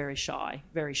 Very, very shy.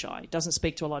 Very shy. Doesn't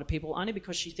speak to a lot of people only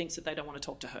because she thinks that they don't want to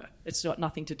talk to her. It's got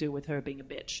nothing to do with her being a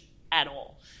bitch at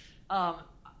all.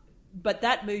 But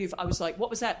that move, I was like, what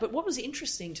was that? But what was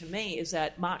interesting to me is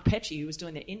that Mark Petchey, who was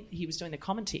doing the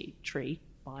commentary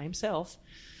by himself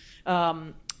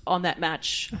on that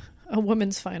match, a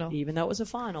women's final, even though it was a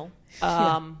final.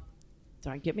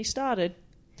 Don't get me started.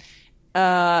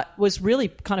 Was really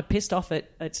kind of pissed off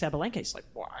at Sabalenka. He's like,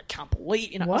 well, I can't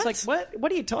believe, I was like,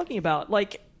 what are you talking about?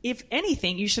 Like, if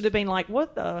anything, you should have been like,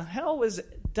 what the hell was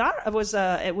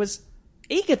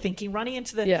Iga thinking running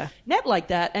into the net like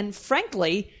that? And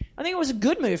frankly, I think it was a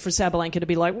good move for Sabalenka to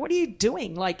be like, what are you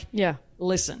doing? Like,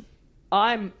 listen,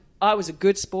 I was a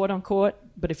good sport on court,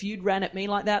 but if you'd ran at me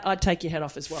like that, I'd take your head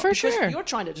off as well. For sure. You're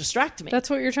trying to distract me. That's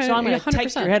what you're trying to do. So I'm going to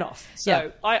take your head off. So Yeah.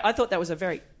 I thought that was a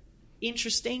very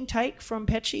interesting take from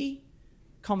Petchey.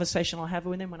 Conversation I'll have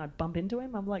with him when I bump into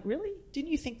him. I'm like, really?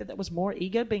 Didn't you think that was more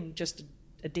Iga being just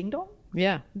a ding-dong?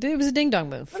 Yeah. It was a ding-dong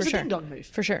move, for sure. It was a ding-dong move.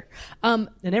 For sure. And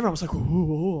everyone was like,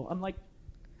 ooh. I'm like,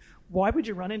 why would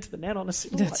you run into the net on a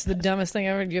single? That's the dumbest thing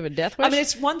ever. Do you have a death wish? I mean,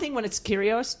 it's one thing when it's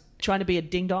Kyrgios trying to be a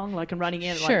ding-dong, like, and running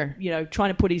in, sure. like, trying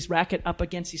to put his racket up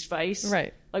against his face.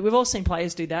 Right. Like, we've all seen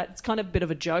players do that. It's kind of a bit of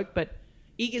a joke, but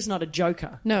Iga's not a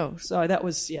joker. No. So that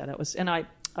was, and I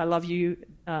love you,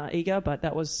 Iga, but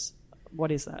that was,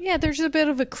 what is that? Yeah, there's a bit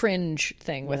of a cringe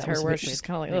thing with her where she's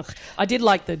kind of like, ugh. I did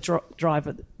like the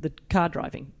driver, the car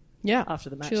driving. Yeah. After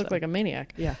the match. She looked like a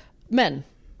maniac. Yeah. Men.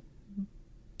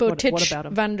 Botic, what about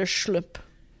him? Van der Sloop.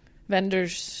 Van der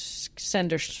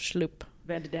Sendersloop.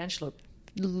 Van der Danschloop.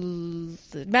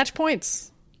 Match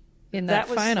points in that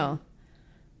final.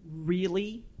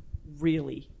 Really,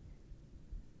 really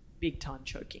big time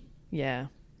choking. Yeah.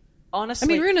 Honestly. I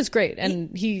mean, Runa's great,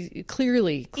 and he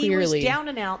clearly he was down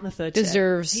and out in the third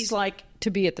deserves set. He's like to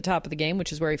be at the top of the game,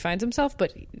 which is where he finds himself.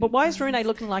 But why is Rune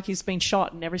looking like he's been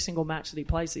shot in every single match that he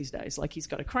plays these days? Like he's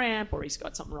got a cramp, or he's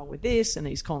got something wrong with this, and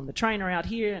he's calling the trainer out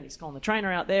here, and he's calling the trainer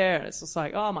out there, and it's just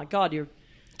like, oh my god, you're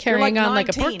carrying like on 19, like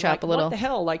a pork chop a little. What the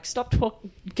hell? Like stop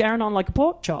carrying on like a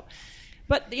pork chop.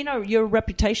 But your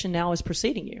reputation now is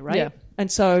preceding you, right? Yeah. And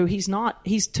so he's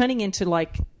turning into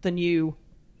like the new,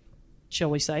 shall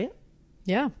we say it?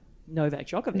 Yeah. Novak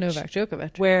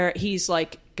Djokovic. Where he's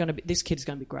like this kid's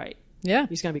going to be great. Yeah.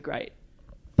 He's going to be great.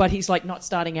 But he's like not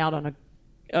starting out on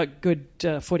a good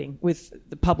footing with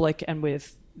the public and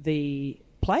with the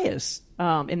players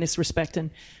in this respect. And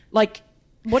like,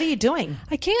 what are you doing?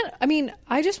 I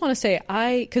just want to say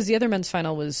because the other men's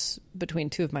final was between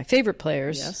two of my favorite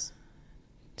players. Yes.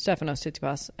 Stefanos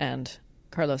Tsitsipas and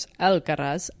Carlos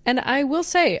Alcaraz. And I will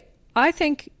say, I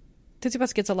think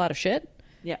Tsitsipas gets a lot of shit.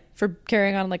 Yeah. For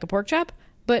carrying on like a pork chop,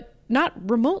 but not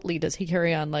remotely does he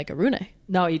carry on like a Rune.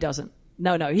 No, he doesn't.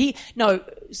 No.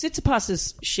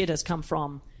 Tsitsipas's shit has come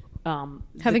from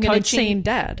having an insane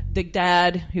dad. The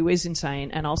dad who is insane,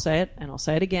 and I'll say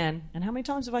it again. And how many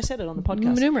times have I said it on the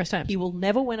podcast? Numerous times. He will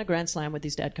never win a Grand Slam with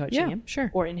his dad coaching him. Sure.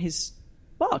 Or in his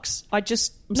box. I'm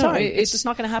sorry. It's just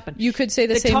not going to happen. You could say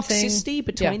the same thing. The toxicity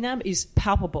between them is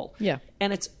palpable. Yeah.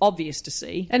 And it's obvious to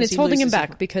see. And it's holding him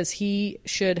back because he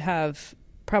should have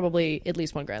probably at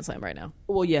least one Grand Slam right now.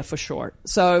 Well, yeah, for sure.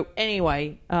 So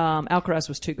anyway, Alcaraz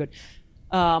was too good.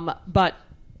 But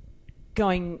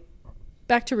going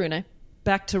back to Rune.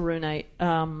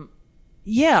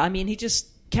 Yeah, I mean, he just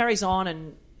carries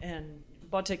on and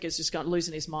Botic is just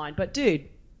losing his mind. But dude,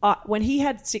 when he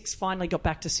had finally got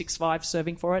back to 6-5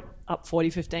 serving for it, up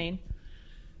 40-15,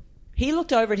 he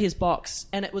looked over at his box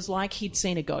and it was like he'd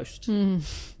seen a ghost.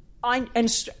 I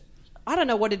don't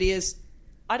know what it is.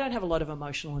 I don't have a lot of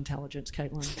emotional intelligence,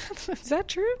 Caitlin. Is that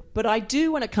true? But I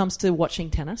do when it comes to watching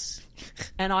tennis.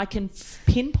 And I can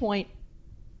pinpoint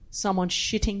someone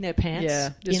shitting their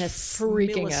pants in a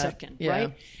freaking millisecond, out.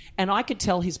 right? And I could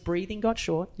tell his breathing got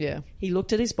short. Yeah. He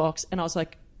looked at his box and I was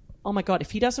like, oh my God,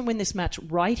 if he doesn't win this match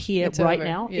right here, It's right over.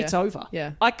 now, Yeah. it's over.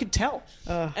 Yeah. I could tell.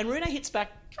 And Rune hits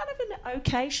back kind of an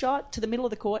okay shot to the middle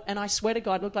of the court, and I swear to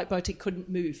God, it looked like Botic couldn't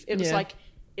move. It was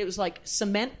like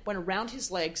cement went around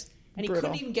his legs, and he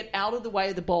couldn't even get out of the way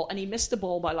of the ball, and he missed the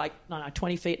ball by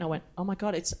 20 feet, and I went, oh my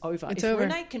God, it's over. It's if over.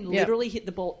 Rune can literally hit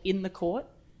the ball in the court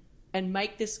and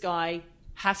make this guy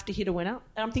have to hit a winner,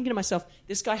 and I'm thinking to myself,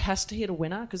 this guy has to hit a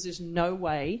winner because there's no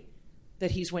way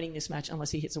that he's winning this match unless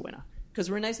he hits a winner. Because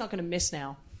Rune's not going to miss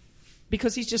now.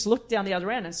 Because he's just looked down the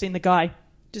other end and seen the guy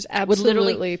Just would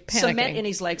literally absolutely panicking. cement in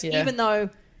his legs, Yeah. even though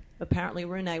apparently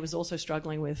Rune was also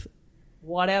struggling with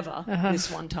whatever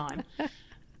this one time.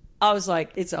 I was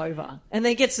like, it's over. And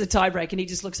then he gets to the tiebreak and he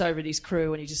just looks over at his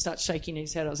crew and he just starts shaking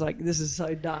his head. I was like, this is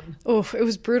so done. Oh, it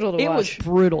was brutal to watch. It was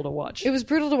brutal to watch. It was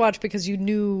brutal to watch because you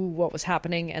knew what was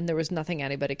happening and there was nothing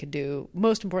anybody could do.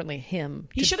 Most importantly, him.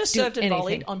 He should have served and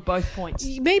volleyed on both points.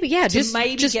 Maybe, yeah. Just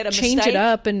get a change mistake. it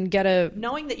up and get a...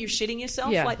 Knowing that you're shitting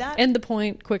yourself Yeah, like that. end the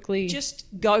point quickly. Just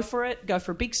go for it. Go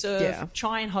for a big serve. Yeah.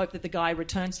 Try and hope that the guy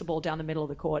returns the ball down the middle of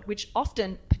the court, which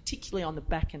often, particularly on the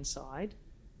backhand side,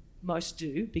 most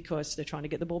do because they're trying to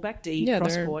get the ball back deep,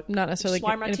 cross they're court. not necessarily Which is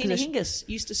why in a Martina position- Hingis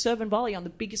used to serve and volley on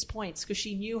the biggest points because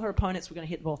she knew her opponents were going to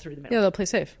hit the ball through the middle. Yeah, they'll play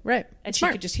safe. Right. And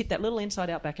Smart. she could just hit that little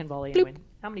inside-out backhand volley Bloop. and win.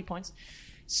 How many points?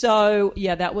 So,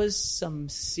 yeah, that was some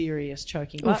serious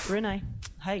choking. But Rune,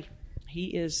 hey, he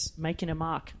is making a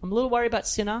mark. I'm a little worried about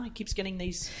Sinner. He keeps getting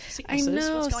these I sicknesses.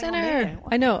 know, What's going on Sinner. there?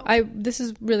 I know. This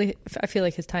is really... I feel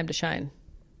like his time to shine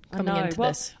coming into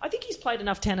this. I think he's played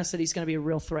enough tennis that he's going to be a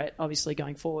real threat, obviously,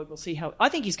 going forward. We'll see how... I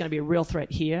think he's going to be a real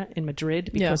threat here in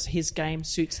Madrid because his game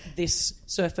suits this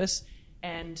surface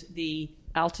and the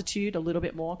altitude a little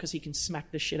bit more because he can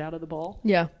smack the shit out of the ball.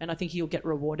 Yeah. And I think he'll get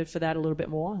rewarded for that a little bit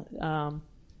more.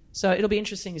 So it'll be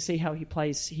interesting to see how he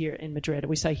plays here in Madrid.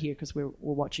 We say here because we're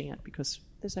watching it because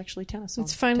there's actually tennis on.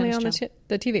 It's finally on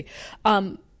the TV.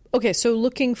 Okay, so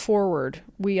looking forward,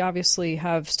 we obviously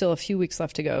have still a few weeks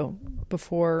left to go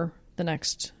before the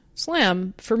next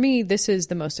Slam. For me, this is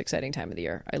the most exciting time of the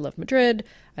year. I love Madrid.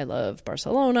 I love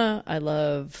Barcelona. I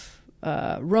love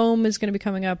Rome is going to be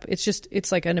coming up.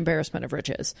 It's like an embarrassment of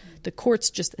riches. The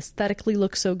courts just aesthetically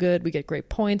look so good. We get great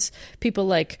points. People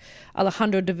like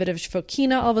Alejandro Davidovich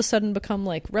Fokina all of a sudden become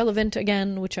like relevant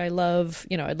again, which I love.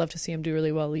 You know, I'd love to see him do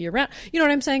really well year round. You know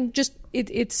what I'm saying? Just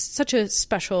it's such a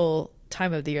special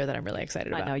time of the year that I'm really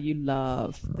excited about. I know you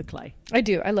love the clay. I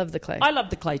do. I love the clay. I love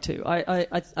the clay too.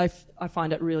 I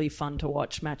find it really fun to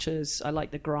watch matches. I like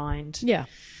the grind. Yeah.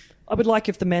 I would like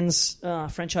if the men's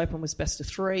French Open was best of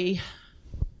 3.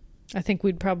 I think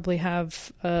we'd probably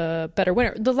have a better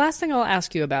winner. The last thing I'll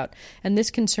ask you about, and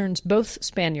this concerns both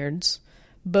Spaniards,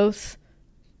 both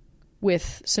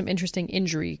with some interesting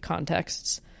injury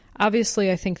contexts.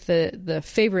 Obviously, I think the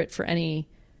favorite for any,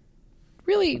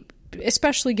 really,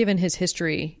 especially given his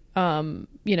history, Novak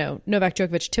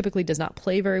Djokovic typically does not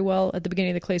play very well at the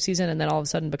beginning of the clay season and then all of a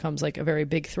sudden becomes like a very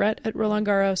big threat at Roland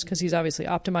Garros because he's obviously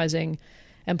optimizing,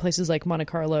 and places like Monte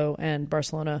Carlo and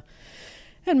Barcelona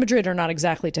and Madrid are not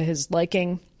exactly to his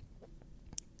liking.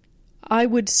 I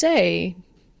would say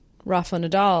Rafa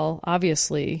Nadal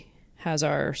obviously has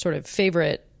our sort of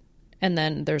favorite, and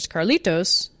then there's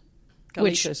Carlitos.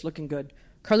 Carlitos looking good.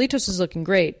 Carlitos is looking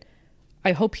great.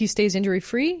 I hope he stays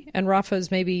injury-free, and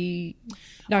Rafa's maybe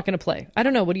not going to play. I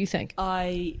don't know. What do you think?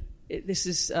 I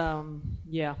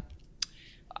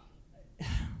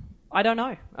don't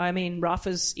know. I mean,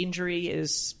 Rafa's injury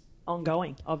is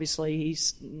ongoing. Obviously,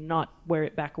 he's not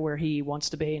back where he wants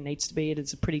to be and needs to be. It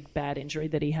is a pretty bad injury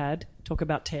that he had. Talk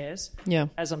about tears. Yeah.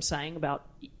 As I'm saying about,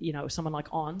 someone like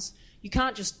Ons. You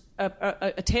can't just...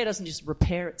 A tear doesn't just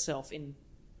repair itself in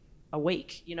a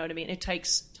week. You know what I mean? It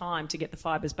takes time to get the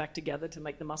fibers back together to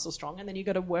make the muscle strong, and then you've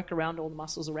got to work around all the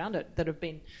muscles around it that have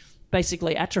been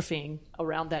basically atrophying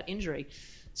around that injury.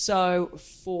 So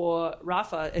for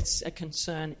Rafa, it's a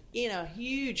concern in a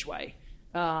huge way.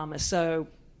 So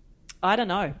I don't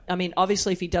know. I mean,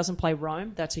 obviously, if he doesn't play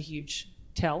Rome, that's a huge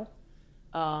tell.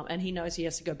 And he knows he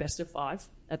has to go best of 5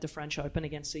 at the French Open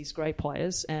against these great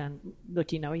players. And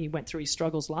look, he went through his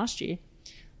struggles last year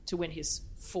to win his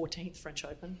 14th French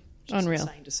Open. Which is unreal.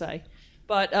 Insane to say.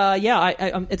 But,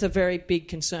 it's a very big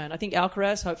concern. I think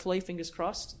Alcaraz, hopefully, fingers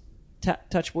crossed,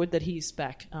 touch wood that he's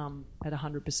back at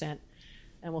 100%,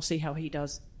 and we'll see how he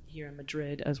does here in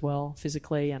Madrid as well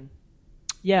physically. And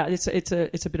yeah, it's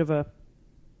a bit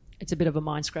of a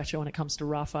mind scratcher when it comes to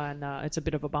Rafa, and it's a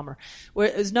bit of a bummer.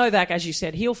 Whereas Novak, as you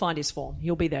said, he'll find his form.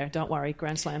 He'll be there. Don't worry.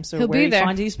 Grand Slams are where he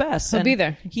finds his best. He'll be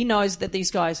there. He knows that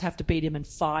these guys have to beat him in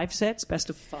 5 sets, best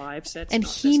of 5 sets, and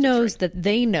he knows that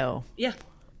they know. Yeah,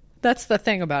 that's the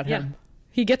thing about him. Yeah.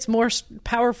 He gets more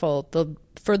powerful the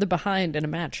further behind in a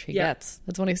match he gets.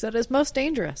 That's when he said it's most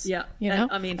dangerous. Yeah. You know?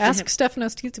 And, I mean, ask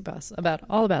Stefanos Tsitsipas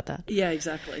all about that. Yeah,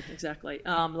 exactly.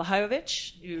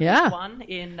 Lajovic, who won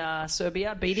in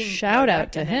Serbia, beating Shout Novak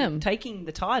out to and him. Taking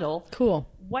the title. Cool.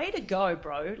 Way to go,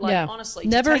 bro. Like, honestly.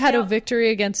 Never had a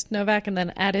victory against Novak, and then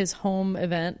at his home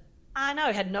event. I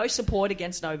know. Had no support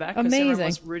against Novak. Amazing. Because everyone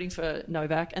was rooting for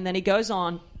Novak. And then he goes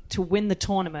on to win the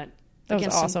tournament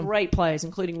against some great players,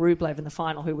 including Rublev in the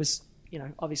final, who was,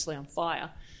 obviously on fire.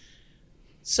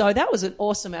 So that was an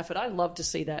awesome effort. I love to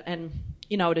see that. And,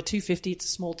 at a 250, it's a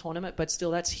small tournament, but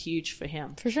still, that's huge for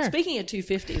him. For sure. Speaking of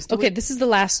 250s... this is the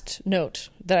last note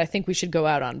that I think we should go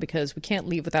out on, because we can't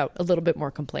leave without a little bit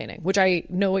more complaining, which I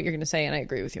know what you're going to say, and I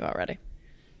agree with you already.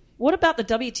 What about the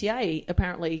WTA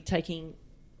apparently taking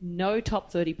no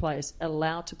top 30 players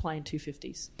allowed to play in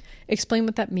 250s? Explain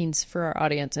what that means for our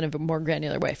audience in a more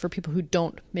granular way, for people who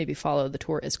don't maybe follow the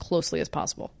tour as closely as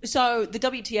possible. So the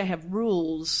WTA have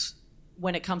rules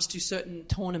when it comes to certain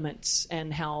tournaments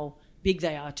and how big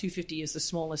they are. 250 is the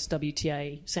smallest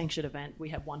WTA sanctioned event. We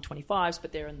have 125s,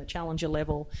 but they're in the challenger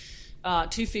level.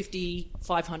 250,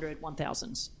 500,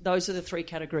 1000s. Those are the 3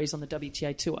 categories on the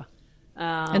WTA tour.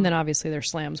 And then obviously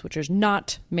there's slams, which are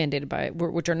not mandated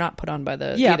which are not put on by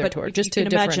the either tour, just to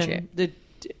differentiate. The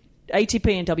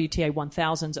ATP and WTA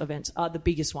 1000s events are the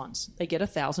biggest ones. They get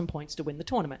 1,000 points to win the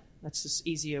tournament. That's just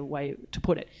easier way to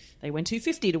put it. They win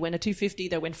 250 to win a 250.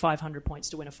 They win 500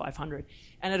 points to win a 500.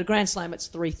 And at a Grand Slam, it's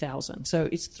 3,000. So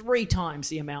it's 3 times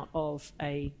the amount of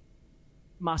a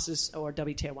Masters or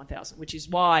WTA 1000, which is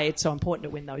why it's so important to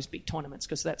win those big tournaments,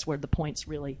 because that's where the points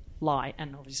really lie,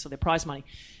 and obviously the prize money.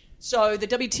 So the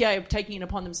WTA are taking it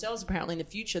upon themselves, apparently in the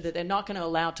future, that they're not going to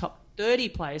allow top 30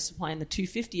 players to play in the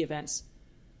 250 events.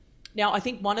 Now, I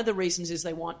think one of the reasons is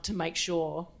they want to make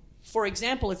sure, for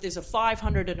example, if there's a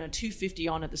 500 and a 250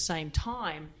 on at the same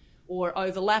time, or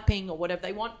overlapping or whatever,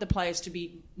 they want the players to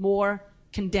be more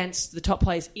condensed, the top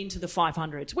players, into the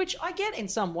 500s, which I get in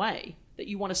some way, that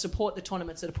you want to support the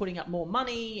tournaments that are putting up more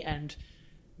money and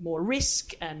more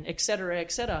risk and et cetera,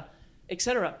 et cetera, et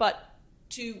cetera. But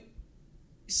to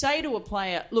say to a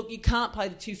player, look, you can't play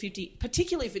the 250,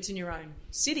 particularly if it's in your own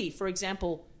city. For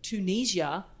example,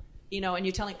 Tunisia, and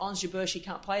you're telling Ons Jabeur she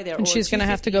can't play there. And she's going to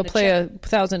have to go play a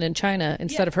 1,000 in China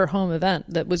instead of her home event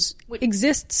that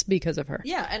exists because of her.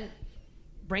 Yeah, and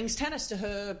brings tennis to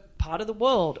her part of the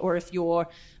world. Or if you're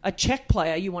a Czech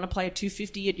player, you want to play a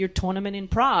 250 at your tournament in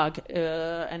Prague.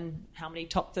 And how many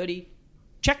top 30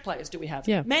 Czech players do we have?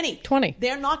 Yeah, many. 20.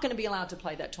 They're not going to be allowed to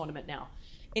play that tournament now.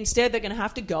 Instead, they're going to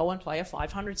have to go and play a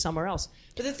 500 somewhere else.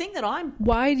 But the thing that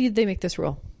Why did they make this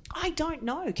rule? I don't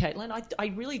know, Caitlin. I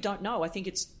really don't know. I think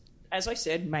it's, as I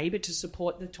said, maybe to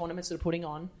support the tournaments that are putting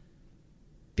on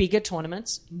bigger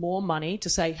tournaments, more money, to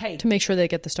say, hey... To make sure they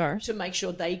get the stars. To make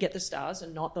sure they get the stars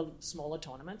and not the smaller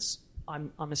tournaments.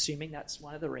 I'm assuming that's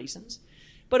one of the reasons.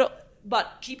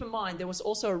 But keep in mind, there was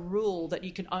also a rule that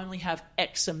you can only have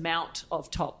X amount of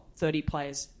top 30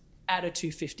 players at a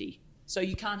 250. So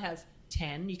you can't have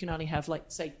 10, you can only have,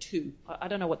 say 2. I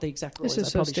don't know what the exact rule is. This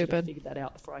is so stupid. Should have figured that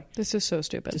out before This is so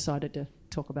stupid. Decided to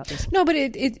talk about this. No, but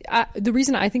the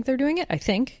reason I think they're doing it,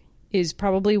 is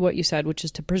probably what you said, which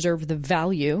is to preserve the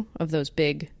value of those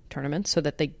big tournaments so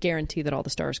that they guarantee that all the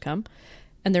stars come.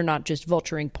 And they're not just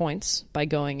vulturing points by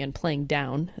going and playing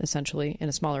down, essentially, in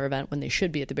a smaller event when they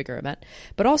should be at the bigger event.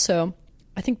 But also,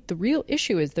 I think the real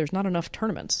issue is there's not enough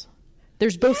tournaments.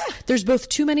 There's both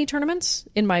too many tournaments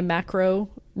in my macro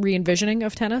re-envisioning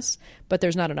of tennis, but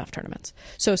there's not enough tournaments.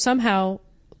 So somehow,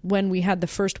 when we had the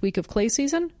first week of clay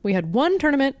season, we had 1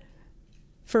 tournament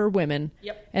for women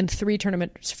and 3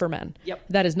 tournaments for men. Yep.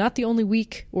 That is not the only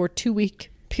week or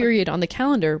 2-week period on the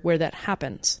calendar where that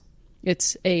happens.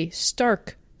 It's a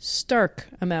stark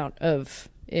amount of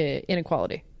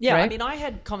inequality. Yeah, right? I mean, I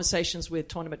had conversations with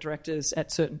tournament directors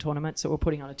at certain tournaments that were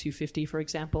putting on a 250, for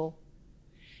example.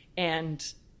 And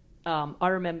I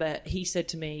remember he said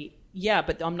to me, yeah,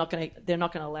 but they're not going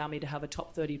to allow me to have a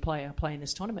top 30 player play in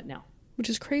this tournament now. Which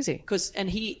is crazy.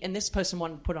 And this person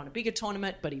wanted to put on a bigger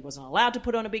tournament, but he wasn't allowed to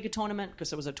put on a bigger tournament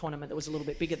because there was a tournament that was a little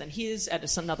bit bigger than his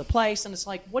at another place. And it's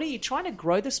like, what are you trying to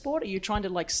grow the sport? Or are you trying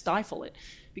to stifle it?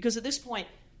 Because at this point,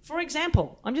 for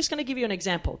example, I'm just going to give you an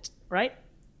example, right?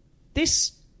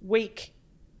 This week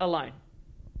alone,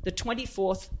 the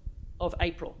 24th of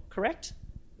April, correct?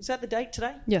 Is that the date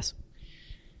today? Yes.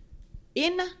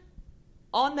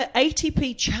 On the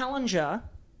ATP Challenger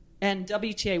and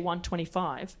WTA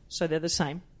 125, so they're the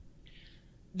same,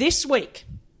 this week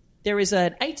there is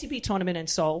an ATP tournament in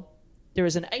Seoul. There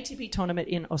is an ATP tournament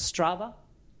in Ostrava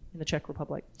in the Czech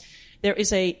Republic. There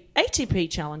is a ATP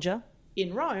Challenger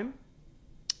in Rome.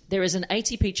 There is an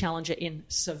ATP Challenger in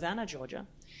Savannah, Georgia.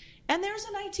 And there is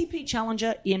an ATP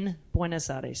Challenger in Buenos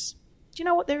Aires. Do you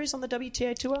know what there is on the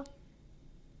WTA Tour?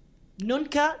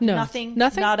 Nunca, No. nothing,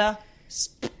 Nothing? nada,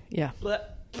 Yeah. bleh,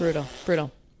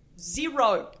 Brutal.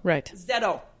 zero. Right.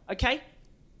 Zero. Okay?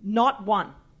 Not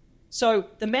one. So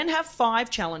the men have 5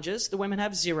 challenges. The women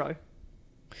have 0.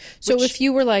 So if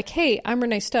you were like, hey, I'm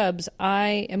Renee Stubbs,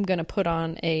 I am going to put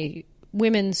on a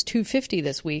women's 250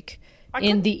 this week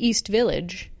in the East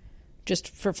Village, just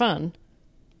for fun,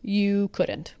 you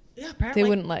couldn't. Yeah, apparently. They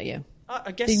wouldn't let you.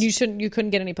 I guess. Then you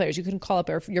couldn't get any players. You couldn't call up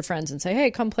your friends and say,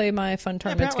 hey, come play my fun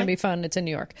tournament. It's going to be fun. It's in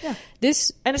New York. Yeah.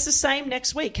 And it's the same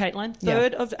next week, Caitlin.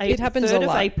 3rd of April. It happens 3rd a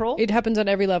lot. of April. It happens on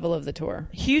every level of the tour.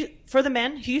 For the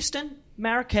men, Houston,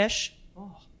 Marrakesh.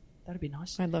 Oh, that'd be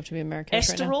nice. I'd love to be in Marrakesh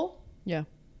right now. Estoril, Yeah.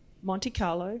 Monte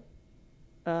Carlo.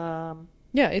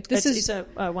 Yeah, this is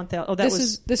 1,000. Oh, that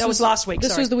was last week.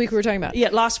 This sorry. was the week we were talking about. Yeah,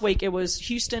 last week it was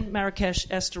Houston, Marrakesh,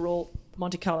 Estoril,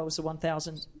 Monte Carlo was the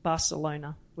 1,000.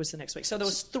 Barcelona was the next week. So there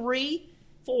was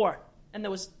 4, and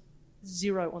there was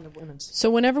 0 on the women's. So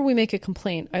whenever we make a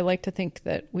complaint, I like to think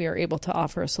that we are able to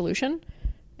offer a solution.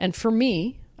 And for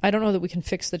me, I don't know that we can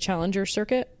fix the challenger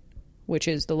circuit, which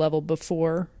is the level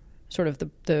before sort of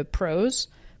the pros.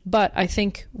 But I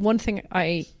think one thing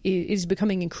is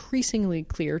becoming increasingly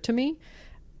clear to me,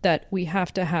 that we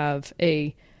have to have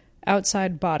a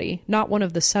outside body, not one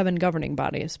of the 7 governing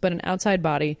bodies, but an outside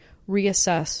body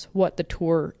reassess what the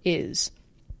tour is.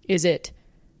 Is it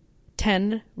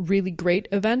 10 really great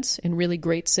events in really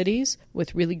great cities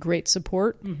with really great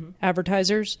support,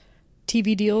 advertisers,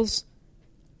 TV deals,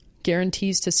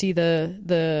 guarantees to see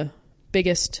the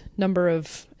biggest number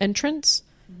of entrants,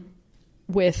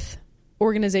 with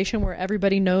organization where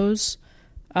everybody knows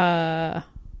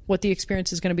what the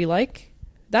experience is going to be like?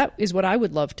 That is what I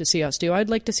would love to see us do. I'd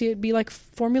like to see it be like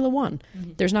Formula One.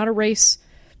 There's not a race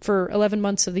for 11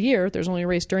 months of the year. There's only a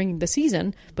race during the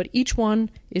season, but each one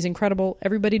is incredible.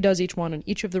 Everybody does each one, and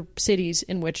each of the cities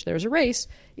in which there's a race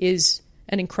is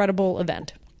an incredible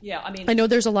event. Yeah, I mean, I know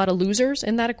there's a lot of losers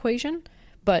in that equation,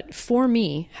 but for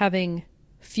me, having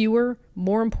fewer,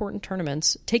 more important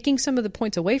tournaments, taking some of the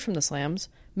points away from the slams,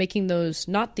 making those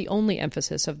not the only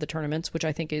emphasis of the tournaments, which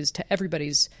I think is to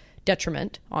everybody's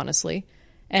detriment, honestly,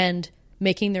 and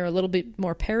making there a little bit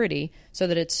more parity so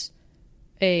that it's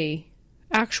a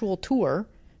actual tour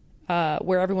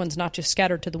where everyone's not just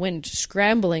scattered to the wind,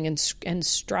 scrambling and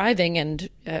striving and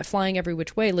flying every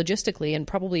which way logistically, and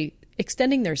probably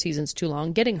extending their seasons too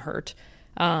long, getting hurt,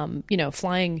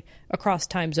 flying across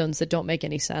time zones that don't make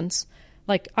any sense.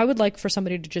 Like, I would like for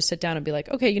somebody to just sit down and be like,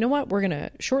 okay, you know what? We're going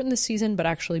to shorten the season, but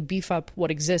actually beef up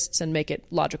what exists and make it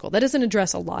logical. That doesn't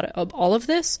address a lot of all of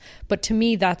this, but to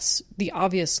me, that's the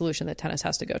obvious solution that tennis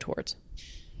has to go towards.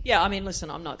 Yeah, I mean,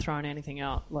 listen, I'm not throwing anything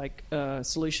out like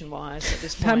solution-wise at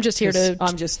this point. I'm just here to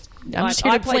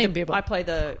flame people. I play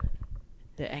the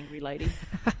angry lady,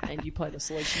 and you play the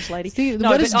solutions lady. See,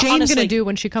 what is Jane going to do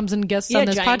when she comes and guests on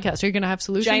this Jane, podcast? Are you going to have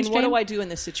solutions, Jane? What do I do in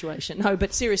this situation? No,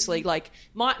 but seriously, like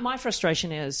my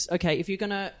frustration is, okay, if you're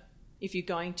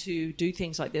going to do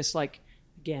things like this, like,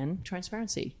 again,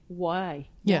 transparency. Why?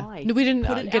 Yeah. Why? No, we didn't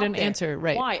Put it get out an there. answer.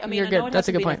 Right. Why? I mean, You're I know good. it That's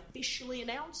a hasn't good been point. officially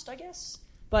announced, I guess,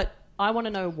 but I want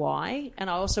to know why, and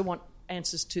I also want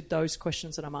answers to those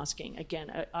questions that I'm asking.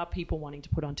 Again, are people wanting to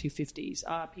put on 250s?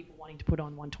 Are people wanting to put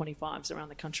on 125s around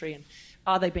the country? And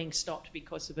are they being stopped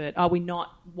because of it? Are we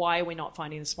not? Why are we not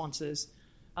finding the sponsors?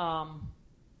 I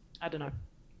don't know.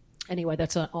 Anyway,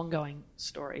 that's an ongoing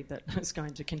story that is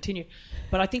going to continue.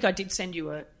 But I think I did send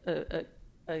you a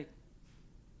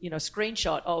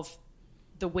screenshot of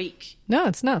the week. No,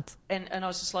 it's not. And I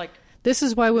was just like, this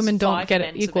is why women don't 5 get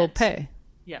men's equal events. pay.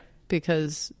 Yeah.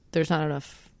 Because there's not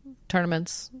enough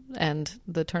tournaments, and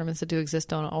the tournaments that do exist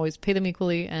don't always pay them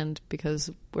equally, and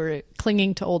because we're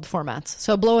clinging to old formats.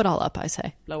 So blow it all up, I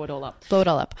say. Blow it all up. Blow it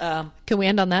all up. Can we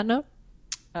end on that note?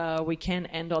 We can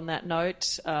end on that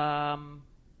note.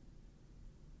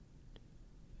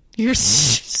 You're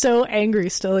so angry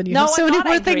still, and you have so I'm many not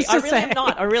more angry. things to say.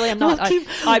 I really am not. We'll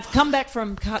I've come back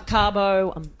from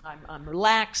Cabo. I'm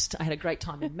relaxed. I had a great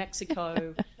time in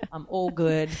Mexico. I'm all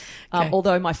good. Okay.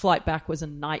 Although my flight back was a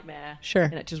nightmare. Sure.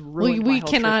 And it just ruined my whole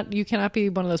trip. You cannot be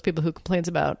one of those people who complains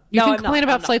about. You No, can I'm complain not.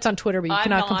 about I'm not. flights on Twitter, but you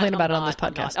cannot complain about it on this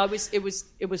I'm podcast. not.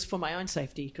 It was for my own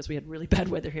safety because we had really bad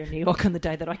weather here in New York on the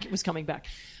day that I was coming back.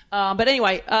 But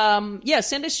anyway,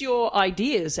 send us your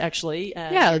ideas, actually.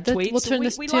 Yeah, your tweets. we'll turn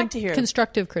this we to like to hear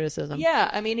constructive criticism. Yeah,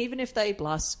 I mean, even if they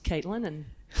blast Caitlin and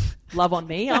love on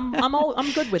me, I'm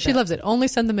good with She that. loves it. Only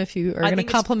send them if you are going to think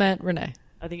it's- compliment Renee.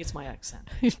 I think it's my accent.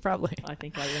 He's probably. I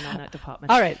think I win on that department.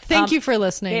 All right. Thank you for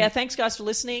listening. Yeah, thanks guys for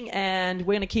listening, and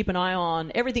we're going to keep an eye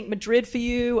on everything Madrid for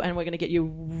you, and we're going to get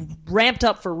you ramped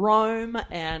up for Rome,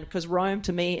 and because Rome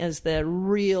to me is the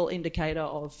real indicator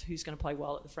of who's going to play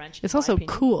well at the French. It's in my also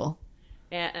opinion. cool.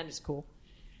 and it's cool.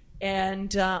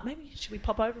 And maybe should we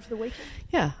pop over for the weekend?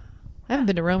 Yeah. I haven't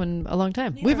been to Rome in a long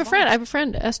time. Neither We have a have friend. I. I have a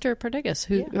friend, Esther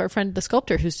Pardigas, our friend, the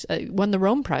sculptor, who's won the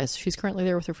Rome Prize. She's currently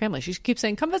there with her family. She keeps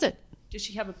saying, "Come visit." Does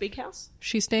she have a big house?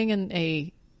 She's staying in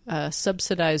a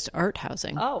subsidized art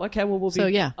housing. Oh, okay. Well, we'll be. So,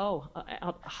 yeah. Oh,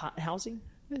 housing.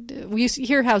 We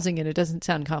hear housing and it doesn't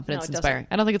sound confidence No, it inspiring.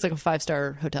 I don't think it's like a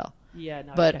 5-star hotel. Yeah,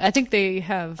 no. But okay. I think they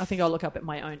have. I think I'll look up at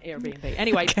my own Airbnb.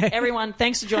 Anyway, everyone,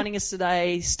 thanks for joining us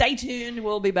today. Stay tuned.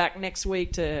 We'll be back next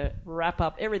week to wrap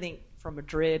up everything from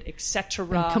Madrid, etc.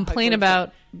 And complain Hopefully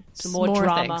about some more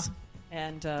drama. things.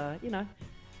 And,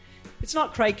 it's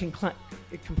not Craig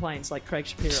complains like Craig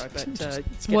Shapiro, but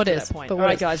let's get what to is, that point. but All what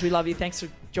right, is. guys, we love you. Thanks for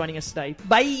joining us today.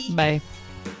 Bye. Bye.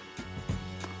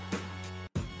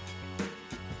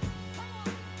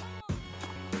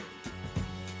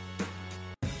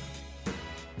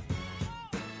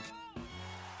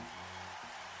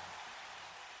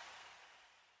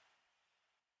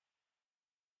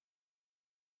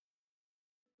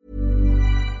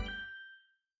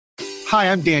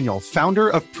 Hi, I'm Daniel, founder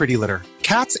of Pretty Litter.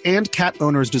 Cats and cat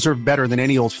owners deserve better than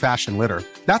any old-fashioned litter.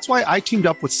 That's why I teamed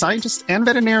up with scientists and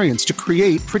veterinarians to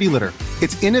create Pretty Litter.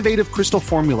 Its innovative crystal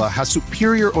formula has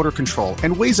superior odor control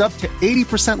and weighs up to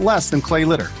 80% less than clay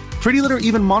litter. Pretty Litter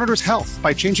even monitors health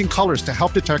by changing colors to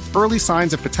help detect early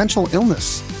signs of potential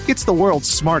illness. It's the world's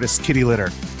smartest kitty litter.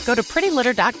 Go to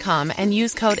prettylitter.com and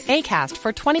use code ACAST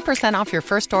for 20% off your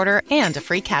first order and a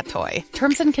free cat toy.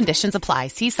 Terms and conditions apply.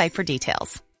 See site for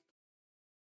details.